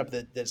the lineup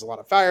that there's a lot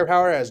of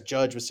firepower, as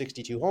Judge with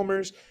 62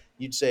 homers,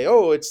 you'd say,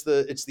 oh, it's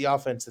the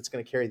offense that's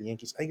going to carry the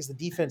Yankees. I think it's the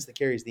defense that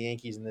carries the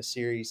Yankees in this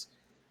series,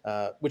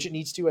 which it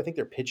needs to. I think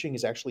their pitching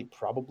is actually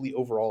probably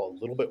overall a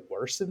little bit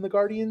worse than the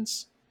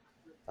Guardians,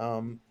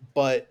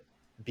 but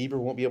Bieber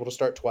won't be able to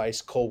start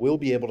twice. Cole will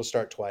be able to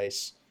start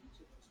twice.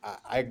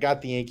 I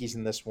got the Yankees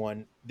in this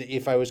one.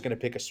 If I was going to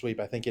pick a sweep,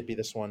 I think it'd be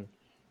this one.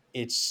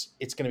 It's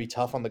going to be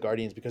tough on the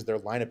Guardians because their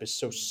lineup is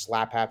so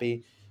slap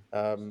happy.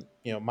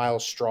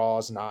 Miles Straw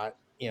is not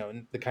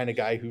the kind of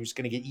guy who's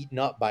going to get eaten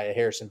up by a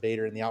Harrison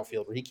Bader in the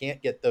outfield, where he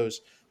can't get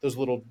those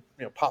little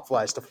pop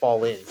flies to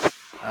fall in,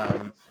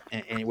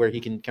 and where he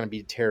can kind of be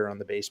a terror on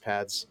the base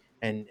paths.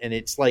 And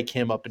it's like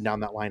him up and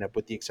down that lineup,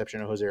 with the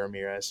exception of Jose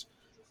Ramirez.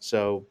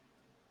 So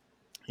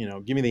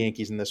give me the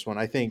Yankees in this one.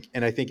 I think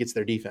it's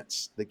their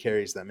defense that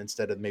carries them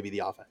instead of maybe the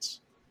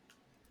offense.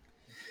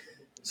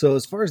 So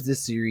as far as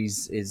this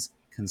series is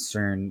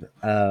concerned,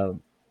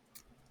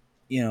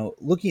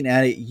 looking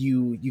at it,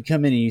 you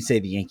come in and you say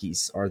the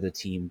Yankees are the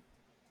team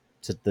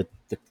to the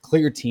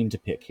clear team to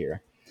pick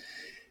here.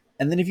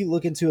 And then if you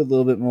look into it a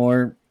little bit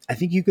more, I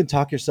think you could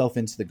talk yourself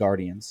into the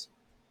Guardians.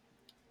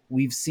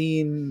 We've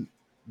seen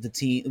the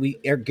team.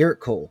 Garrett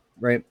Cole,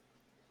 right?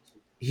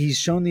 He's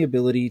shown the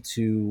ability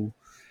to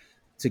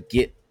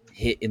get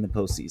hit in the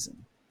postseason,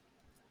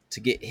 to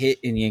get hit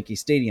in Yankee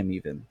Stadium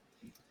even.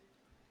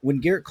 When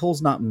Garrett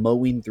Cole's not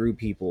mowing through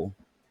people,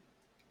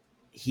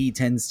 he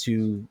tends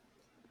to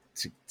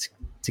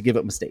give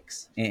up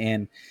mistakes,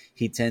 and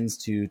he tends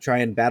to try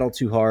and battle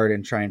too hard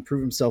and try and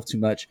prove himself too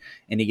much,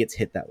 and he gets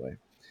hit that way.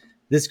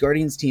 This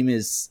Guardians team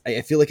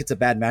I feel like it's a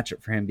bad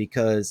matchup for him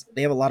because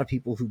they have a lot of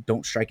people who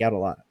don't strike out a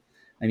lot.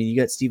 I mean, you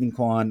got Steven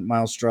Kwan,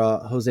 Miles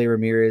Straw, Jose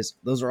Ramirez.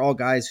 Those are all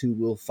guys who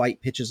will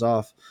fight pitches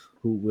off,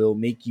 who will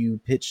make you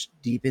pitch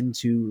deep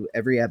into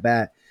every at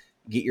bat,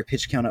 get your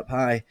pitch count up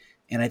high.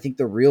 And I think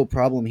the real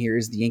problem here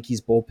is the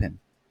Yankees bullpen.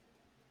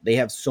 They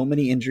have so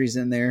many injuries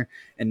in there,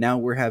 and now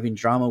we're having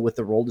drama with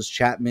the Aroldis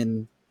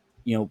Chapman.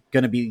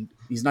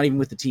 He's not even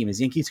with the team.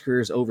 His Yankees career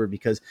is over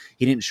because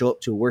he didn't show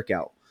up to a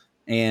workout,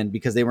 and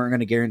because they weren't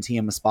going to guarantee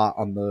him a spot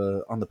on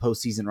the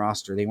postseason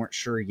roster. They weren't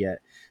sure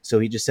yet, so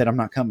he just said, "I'm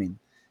not coming."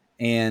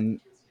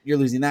 And you're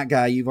losing that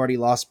guy. You've already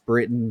lost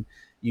Britton.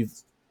 You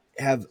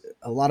have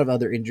a lot of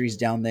other injuries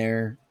down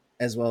there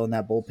as well in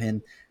that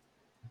bullpen.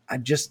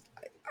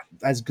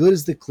 As good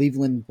as the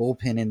Cleveland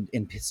bullpen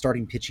and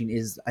starting pitching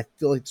is, I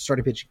feel like the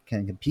starting pitching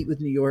can compete with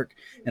New York,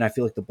 and I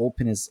feel like the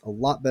bullpen is a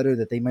lot better,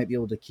 that they might be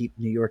able to keep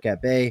New York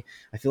at bay.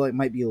 I feel like it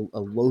might be a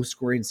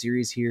low-scoring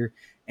series here,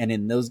 and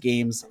in those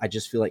games, I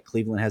just feel like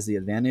Cleveland has the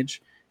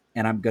advantage,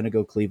 and I'm going to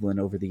go Cleveland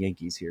over the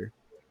Yankees here.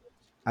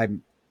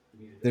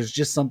 There's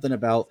just something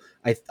about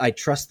I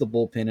trust the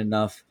bullpen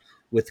enough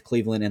with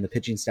Cleveland and the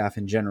pitching staff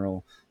in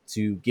general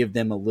to give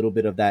them a little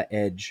bit of that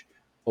edge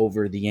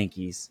over the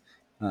Yankees.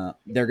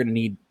 They're going to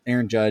need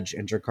Aaron Judge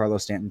and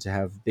Giancarlo Stanton to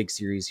have big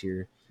series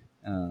here.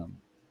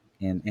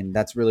 And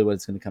that's really what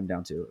it's going to come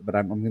down to. But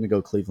I'm going to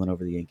go Cleveland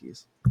over the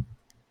Yankees.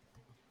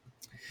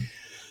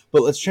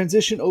 But let's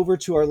transition over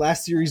to our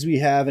last series we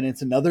have, and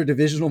it's another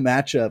divisional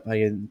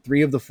matchup.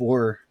 Three of the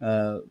four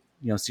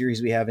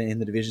series we have in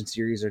the division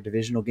series are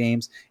divisional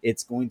games.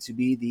 It's going to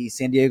be the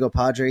San Diego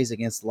Padres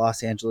against the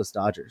Los Angeles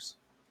Dodgers.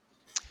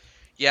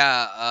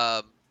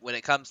 Yeah, when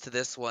it comes to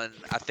this one,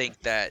 I think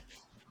that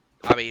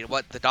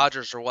the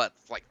Dodgers are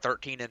like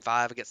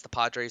 13-5 against the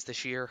Padres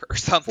this year or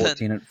something.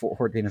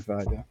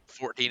 14-5, yeah.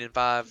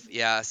 14-5,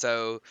 yeah.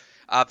 So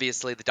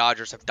obviously the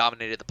Dodgers have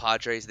dominated the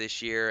Padres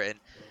this year, and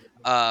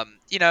I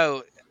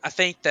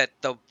think that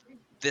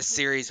this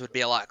series would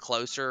be a lot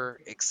closer,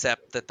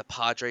 except that the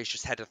Padres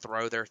just had to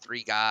throw their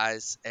three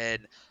guys.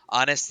 And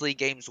honestly,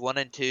 games 1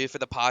 and 2 for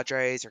the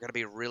Padres are going to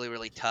be really,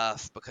 really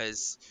tough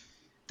because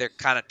they're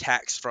kind of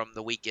taxed from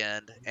the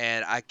weekend.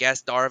 And I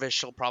guess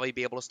Darvish will probably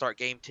be able to start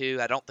game 2.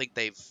 I don't think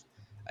they've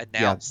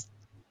announced.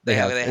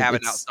 Yeah, they have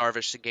announced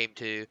Darvish in game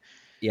 2.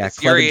 Yeah,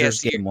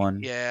 Clevenger's game 1.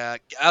 Yeah,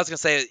 I was gonna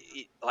say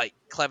like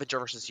Clevenger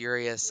versus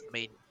Urias. I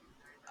mean,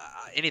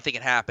 anything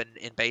can happen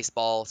in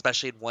baseball,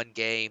 especially in one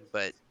game.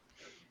 But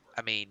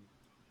I mean,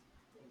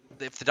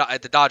 if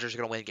the Dodgers are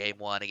going to win game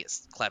 1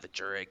 against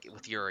Clevenger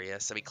with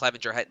Urias. I mean,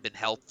 Clevenger hadn't been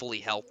fully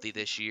healthy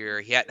this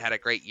year. He hadn't had a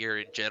great year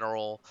in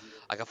general,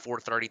 like a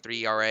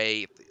 4.33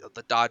 ERA.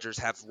 The Dodgers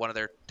have one of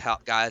their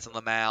top guys on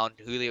the mound,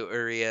 Julio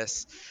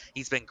Urias.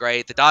 He's been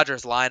great. The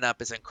Dodgers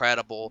lineup is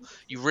incredible.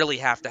 You really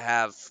have to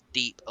have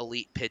deep,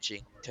 elite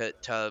pitching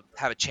to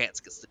have a chance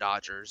against the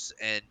Dodgers.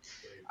 And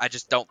I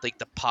just don't think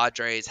the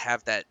Padres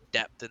have that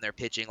depth in their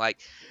pitching.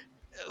 Like,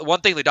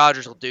 one thing the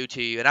Dodgers will do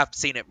to you, and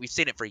we've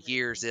seen it for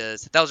years,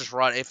 is they'll just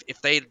run,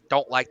 if they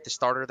don't like the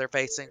starter they're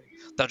facing,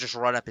 they'll just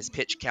run up his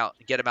pitch count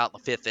and get him out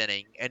in the 5th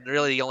inning. And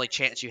really the only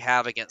chance you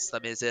have against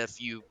them is if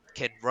you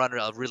can run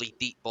a really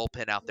deep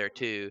bullpen out there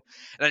too.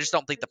 And I just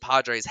don't think the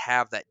Padres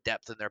have that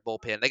depth in their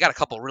bullpen. They got a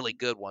couple really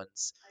good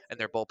ones in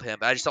their bullpen,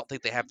 but I just don't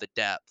think they have the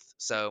depth.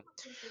 So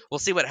we'll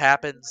see what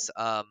happens.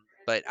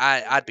 But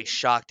I'd be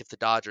shocked if the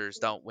Dodgers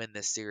don't win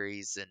this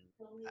series. And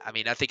I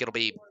mean, I think it'll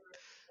be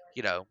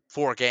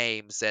 4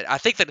 games. That I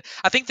think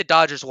the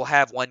Dodgers will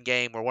have one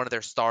game where one of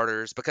their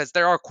starters, because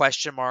there are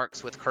question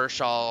marks with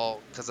Kershaw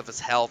because of his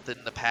health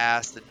in the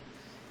past and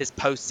his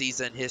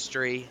postseason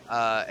history.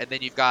 And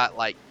then you've got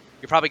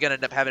you're probably going to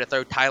end up having to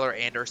throw Tyler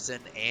Anderson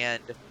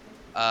and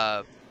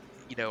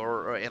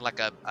or in like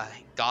a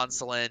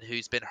Gonsolin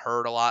who's been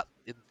hurt a lot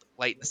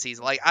late in the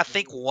season. Like, I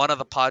think one of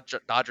the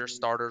Dodgers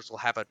starters will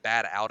have a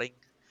bad outing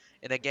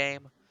in a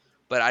game,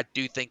 but I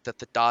do think that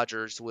the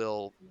Dodgers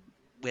will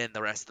win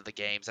the rest of the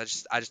games.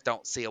 I just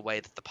don't see a way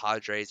that the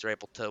Padres are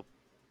able to,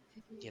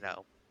 you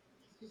know,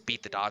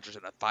 beat the Dodgers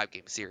in a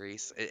 5-game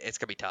series. It's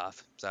gonna be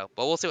tough. So,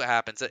 but we'll see what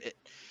happens.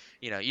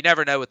 You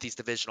never know with these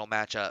divisional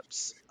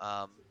matchups,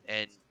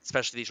 and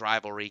especially these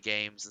rivalry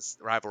games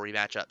and rivalry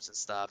matchups and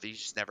stuff. You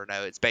just never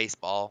know. It's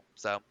baseball,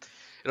 so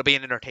it'll be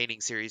an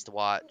entertaining series to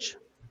watch.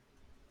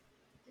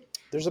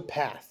 There's a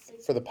path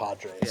for the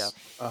Yeah.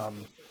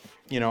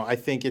 Padres. I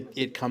think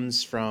it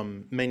comes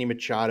from Manny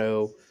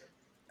Machado,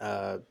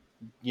 uh,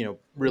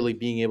 really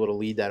being able to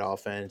lead that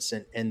offense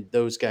and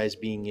those guys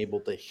being able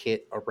to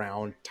hit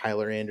around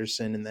Tyler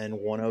Anderson and then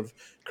one of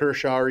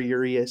Kershaw or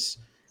Urias,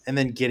 and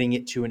then getting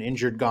it to an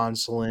injured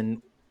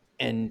Gonsolin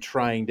and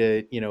trying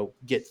to,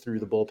 get through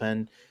the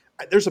bullpen.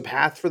 There's a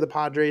path for the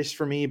Padres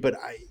for me, but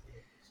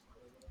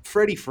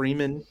Freddie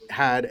Freeman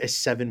had a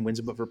 7 wins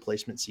above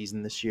replacement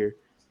season this year.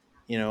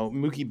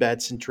 Mookie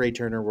Betts and Trey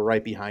Turner were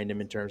right behind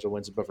him in terms of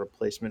wins above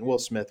replacement. Will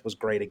Smith was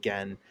great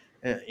again.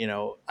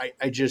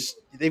 I just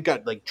they've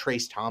got like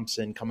Trace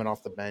Thompson coming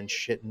off the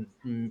bench, hitting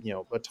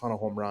a ton of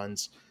home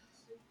runs.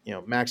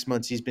 Max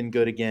Muncy's been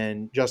good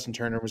again. Justin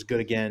Turner was good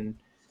again.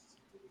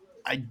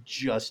 I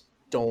just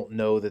don't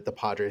know that the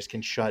Padres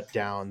can shut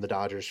down the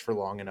Dodgers for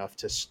long enough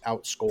to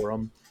outscore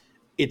them.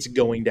 It's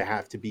going to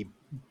have to be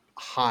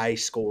high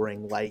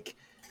scoring, like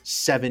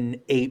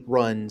 7-8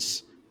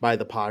 runs by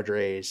the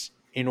Padres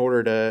in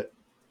order to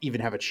even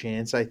have a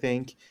chance, I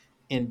think.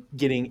 And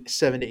getting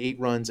 7 to 8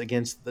 runs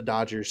against the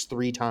Dodgers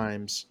 3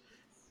 times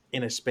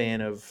in a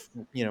span of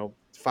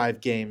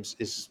 5 games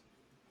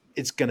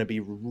it's going to be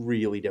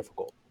really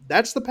difficult.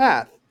 That's the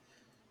path.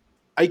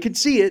 I could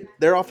see it.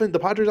 The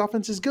Padres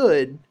offense is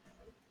good,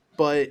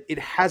 but it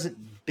hasn't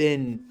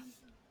been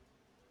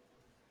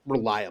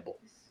reliable.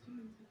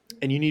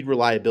 And you need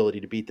reliability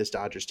to beat this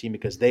Dodgers team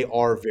because they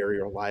are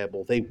very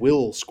reliable. They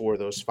will score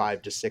those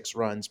 5 to 6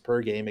 runs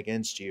per game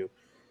against you.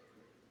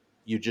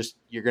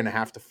 You're going to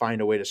have to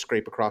find a way to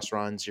scrape across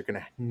runs. You're going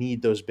to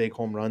need those big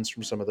home runs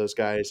from some of those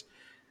guys.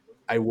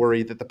 I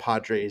worry that the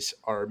Padres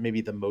are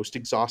maybe the most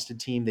exhausted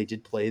team. They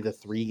did play the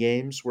 3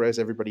 games, whereas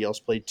everybody else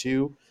played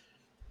 2.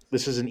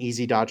 This is an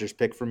easy Dodgers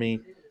pick for me.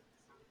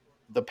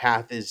 The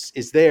path is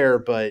there,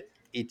 but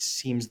it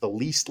seems the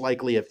least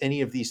likely of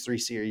any of these 3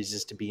 series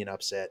is to be an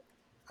upset.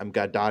 I've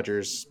got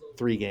Dodgers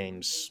 3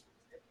 games.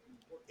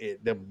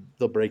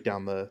 They'll break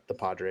down the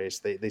Padres.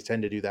 They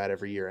tend to do that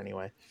every year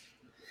anyway.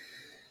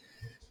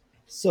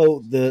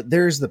 So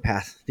there's the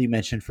path that you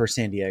mentioned for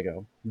San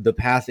Diego. The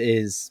path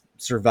is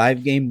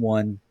survive game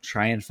 1,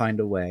 try and find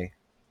a way,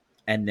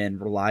 and then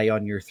rely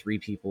on your 3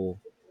 people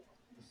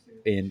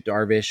in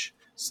Darvish,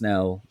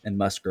 Snell, and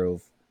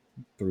Musgrove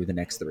through the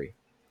next 3.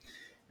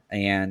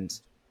 And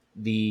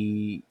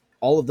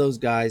all of those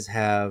guys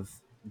have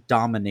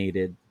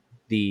dominated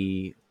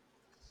the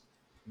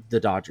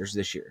Dodgers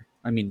this year.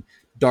 I mean,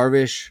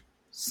 Darvish,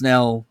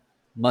 Snell,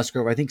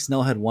 Musgrove. I think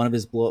Snell had one of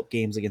his blow up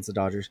games against the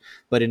Dodgers,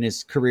 but in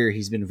his career,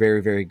 he's been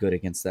very, very good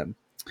against them.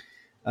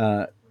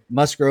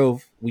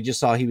 Musgrove, we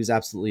just saw he was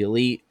absolutely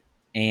elite,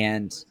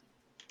 and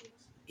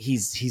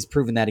he's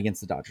proven that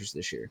against the Dodgers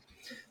this year.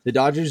 The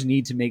Dodgers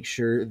need to make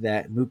sure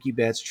that Mookie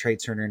Betts, Trey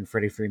Turner, and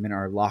Freddie Freeman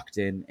are locked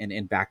in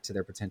and back to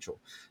their potential,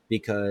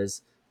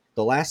 because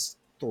the last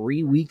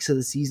 3 weeks of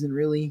the season,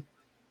 really,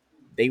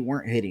 they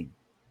weren't hitting.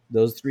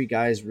 Those 3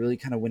 guys really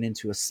kind of went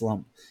into a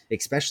slump,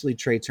 especially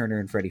Trey Turner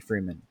and Freddie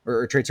Freeman,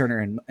 or Trey Turner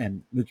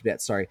and Mookie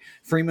Betts. Sorry,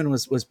 Freeman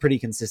was pretty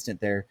consistent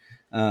there,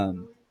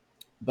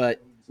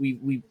 but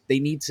they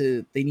need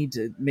to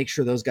make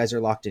sure those guys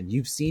are locked in.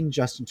 You've seen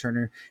Justin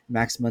Turner,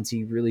 Max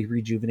Muncy really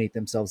rejuvenate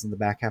themselves in the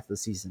back half of the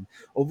season.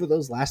 Over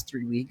those last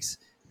 3 weeks,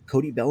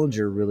 Cody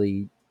Bellinger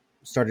really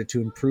started to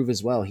improve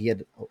as well. He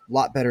had a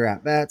lot better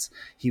at bats.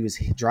 He was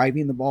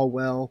driving the ball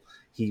well.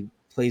 He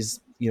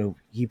plays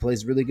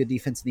really good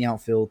defense in the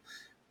outfield.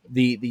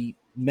 The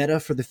meta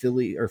for the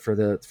Philly or for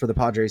the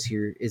Padres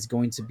here is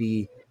going to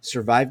be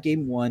survive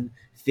game 1,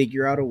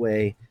 figure out a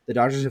way. The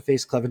Dodgers have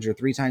faced Clevenger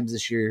 3 times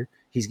this year.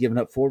 He's given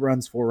up 4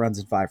 runs,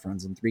 and 5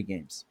 runs in 3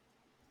 games.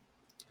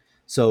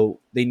 So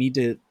they need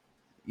to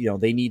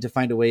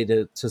find a way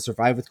to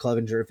survive with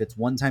Clevenger. If it's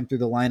one time through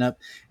the lineup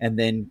and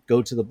then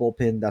go to the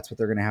bullpen, that's what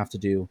they're going to have to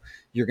do.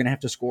 You're going to have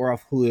to score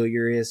off Julio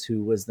Urias,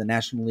 who was the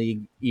National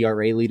League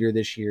ERA leader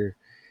this year.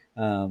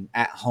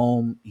 At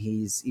home,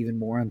 he's even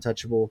more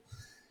untouchable.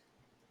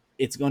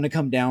 It's going to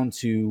come down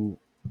to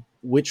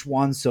which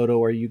Juan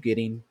Soto are you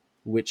getting,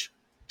 which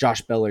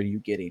Josh Bell are you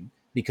getting,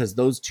 because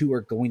those 2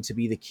 are going to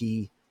be the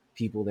key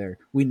people there.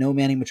 We know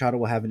Manny Machado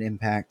will have an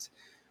impact.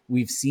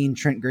 We've seen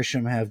Trent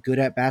Grisham have good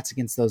at-bats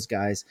against those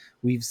guys.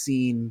 We've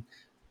seen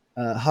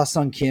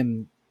Ha-Seong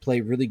Kim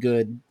play really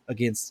good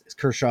against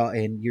Kershaw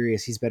and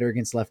Urias. He's better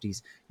against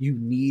lefties. You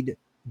need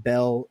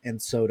Bell and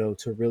Soto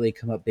to really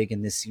come up big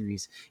in this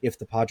series if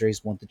the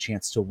Padres want the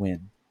chance to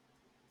win.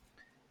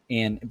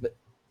 But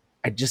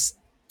I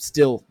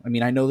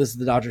know this is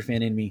the Dodger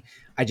fan in me.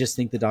 I just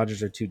think the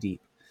Dodgers are too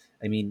deep.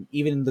 I mean,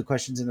 even the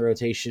questions in the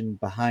rotation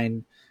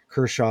behind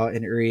Kershaw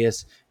and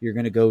Urias, you're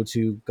going to go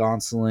to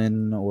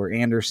Gonsolin or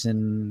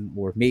Anderson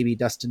or maybe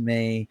Dustin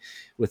May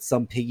with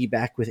some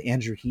piggyback with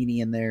Andrew Heaney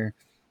in there.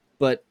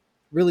 But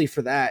really,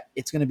 for that,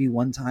 it's going to be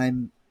one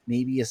time,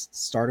 maybe a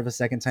start of a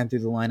second time through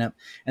the lineup,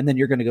 and then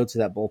you're going to go to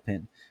that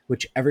bullpen,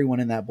 which everyone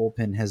in that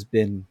bullpen has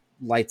been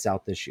lights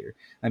out this year.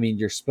 I mean,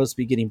 you're supposed to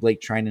be getting Blake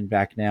Trinan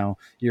back now.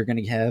 You're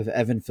going to have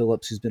Evan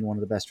Phillips, who's been one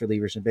of the best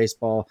relievers in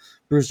baseball.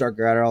 Brusdar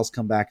Graterol's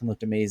come back and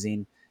looked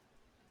amazing.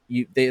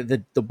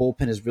 The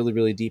bullpen is really,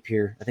 really deep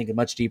here. I think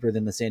much deeper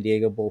than the San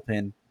Diego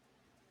bullpen.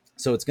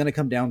 So it's going to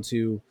come down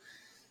to,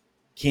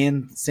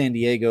 can San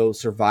Diego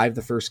survive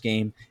the first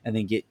game and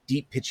then get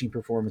deep pitching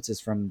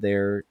performances from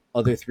their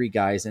other three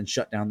guys and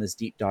shut down this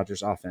deep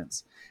Dodgers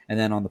offense? And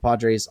then on the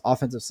Padres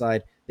offensive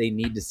side, they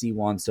need to see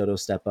Juan Soto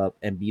step up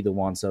and be the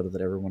Juan Soto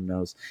that everyone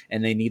knows.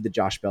 And they need the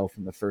Josh Bell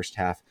from the first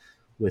half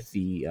with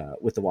the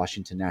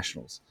Washington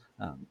Nationals.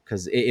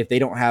 Because if they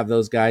don't have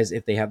those guys,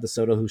 if they have the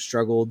Soto who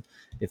struggled,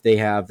 if they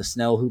have the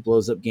Snell who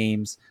blows up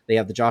games, they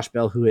have the Josh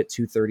Bell who hit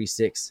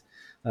 236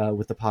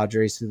 with the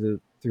Padres through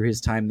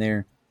his time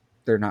there,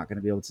 they're not going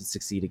to be able to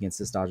succeed against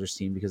this Dodgers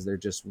team because they're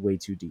just way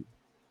too deep.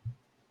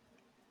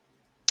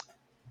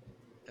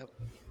 Yep.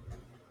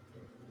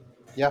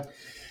 Yeah,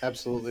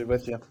 absolutely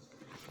with you.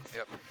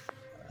 Yep.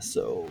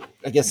 So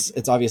I guess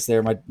it's obvious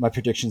there. My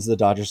predictions of the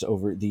Dodgers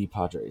over the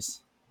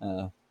Padres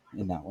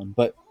in that one.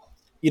 But,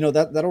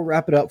 that'll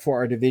wrap it up for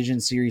our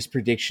division series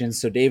predictions.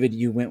 So, David,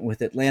 you went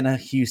with Atlanta,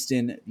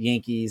 Houston,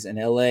 Yankees, and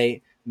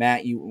L.A.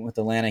 Matt, you went with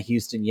Atlanta,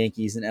 Houston,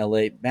 Yankees, and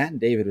L.A. Matt and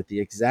David with the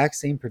exact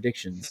same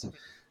predictions.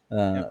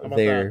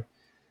 There.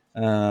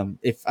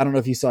 If I don't know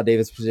if you saw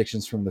David's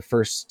predictions from the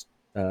first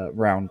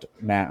round,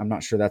 Matt, I'm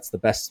not sure that's the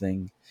best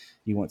thing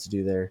you want to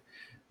do there.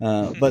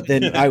 But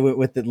then I went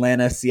with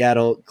Atlanta,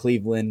 Seattle,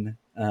 Cleveland,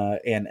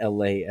 and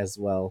LA as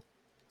well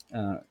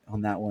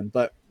on that one.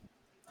 But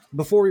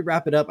before we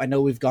wrap it up, I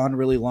know we've gone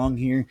really long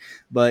here,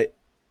 but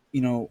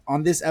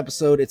on this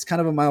episode, it's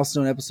kind of a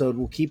milestone episode.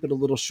 We'll keep it a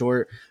little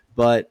short,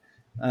 but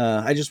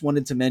I just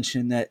wanted to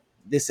mention that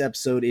this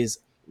episode is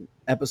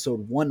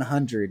episode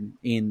 100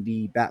 in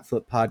the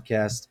Batfoot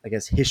podcast, I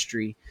guess,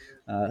 history,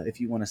 if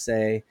you want to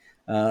say.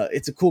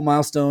 It's a cool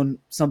milestone,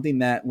 something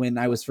that when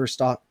I was first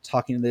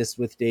talking to this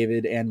with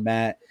David and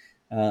Matt,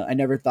 I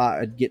never thought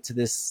I'd get to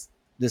this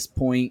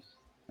point.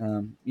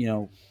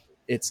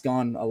 It's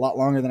gone a lot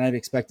longer than I've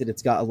expected.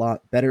 It's got a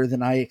lot better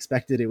than I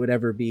expected it would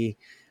ever be.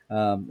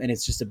 And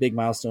it's just a big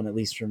milestone, at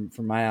least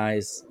from my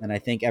eyes. And I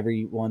thank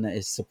everyone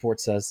that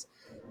supports us.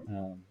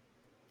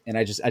 And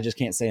I just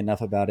can't say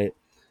enough about it.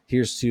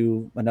 Here's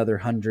to another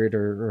 100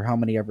 or how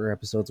many ever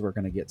episodes we're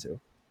going to get to.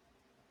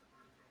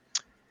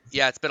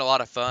 Yeah, it's been a lot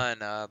of fun.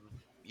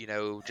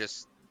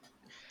 Just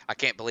I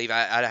can't believe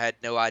I had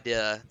no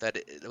idea that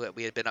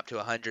we had been up to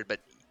 100.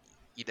 But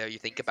you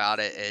think about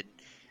it, and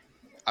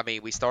I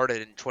mean, we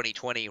started in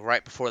 2020,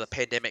 right before the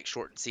pandemic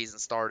shortened season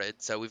started.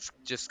 So we've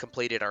just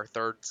completed our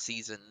third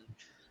season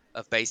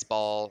of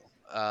baseball,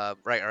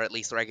 right, or at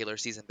least regular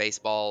season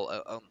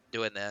baseball,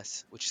 doing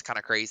this, which is kind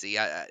of crazy.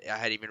 I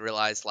hadn't even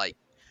realized, like,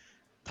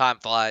 time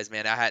flies,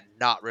 man. I had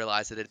not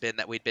realized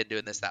that we'd been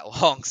doing this that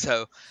long.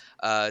 So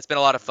it's been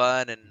a lot of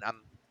fun, and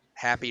I'm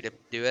happy to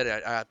do it.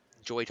 I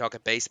enjoy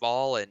talking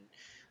baseball, and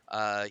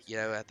I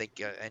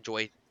think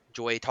enjoy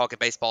talking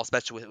baseball,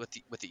 especially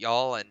with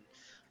y'all, and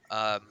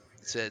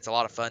it's a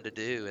lot of fun to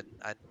do,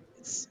 and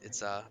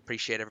it's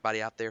appreciate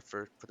everybody out there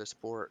for the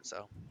support.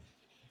 So.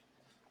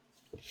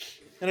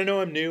 And I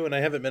know I'm new and I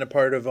haven't been a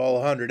part of all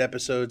 100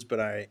 episodes, but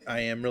I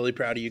am really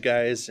proud of you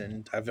guys,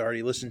 and I've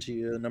already listened to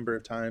you a number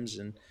of times,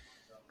 and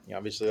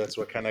obviously that's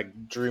what kind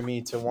of drew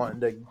me to wanting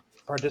to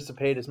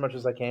participate as much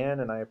as I can,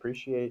 and I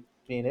appreciate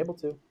being able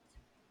to.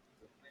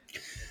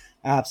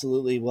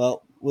 Absolutely.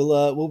 Well,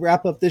 we'll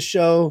wrap up this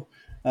show.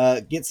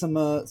 Get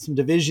some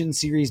division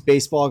series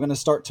baseball. Going to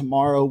start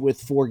tomorrow with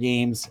 4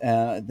 games.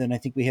 Then I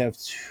think we have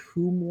 2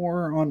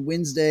 more on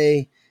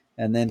Wednesday,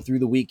 and then through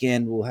the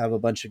weekend we'll have a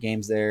bunch of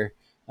games there.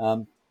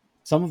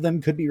 Some of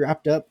them could be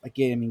wrapped up.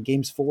 Again, I mean,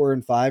 games 4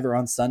 and 5 are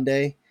on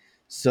Sunday,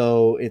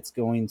 so it's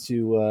going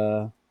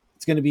to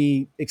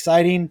be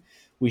exciting.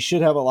 We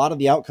should have a lot of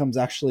the outcomes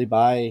actually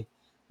by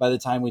the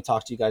time we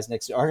talk to you guys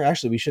next week. Or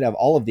actually, we should have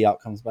all of the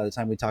outcomes by the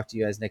time we talk to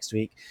you guys next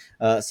week.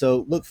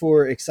 So look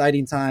for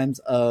exciting times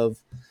of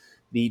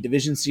the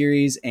division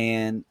series,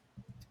 and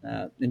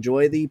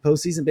enjoy the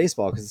postseason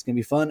baseball because it's going to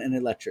be fun and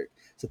electric.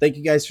 So thank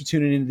you guys for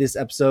tuning into this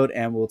episode,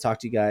 and we'll talk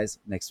to you guys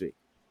next week.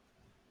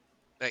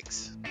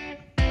 Thanks.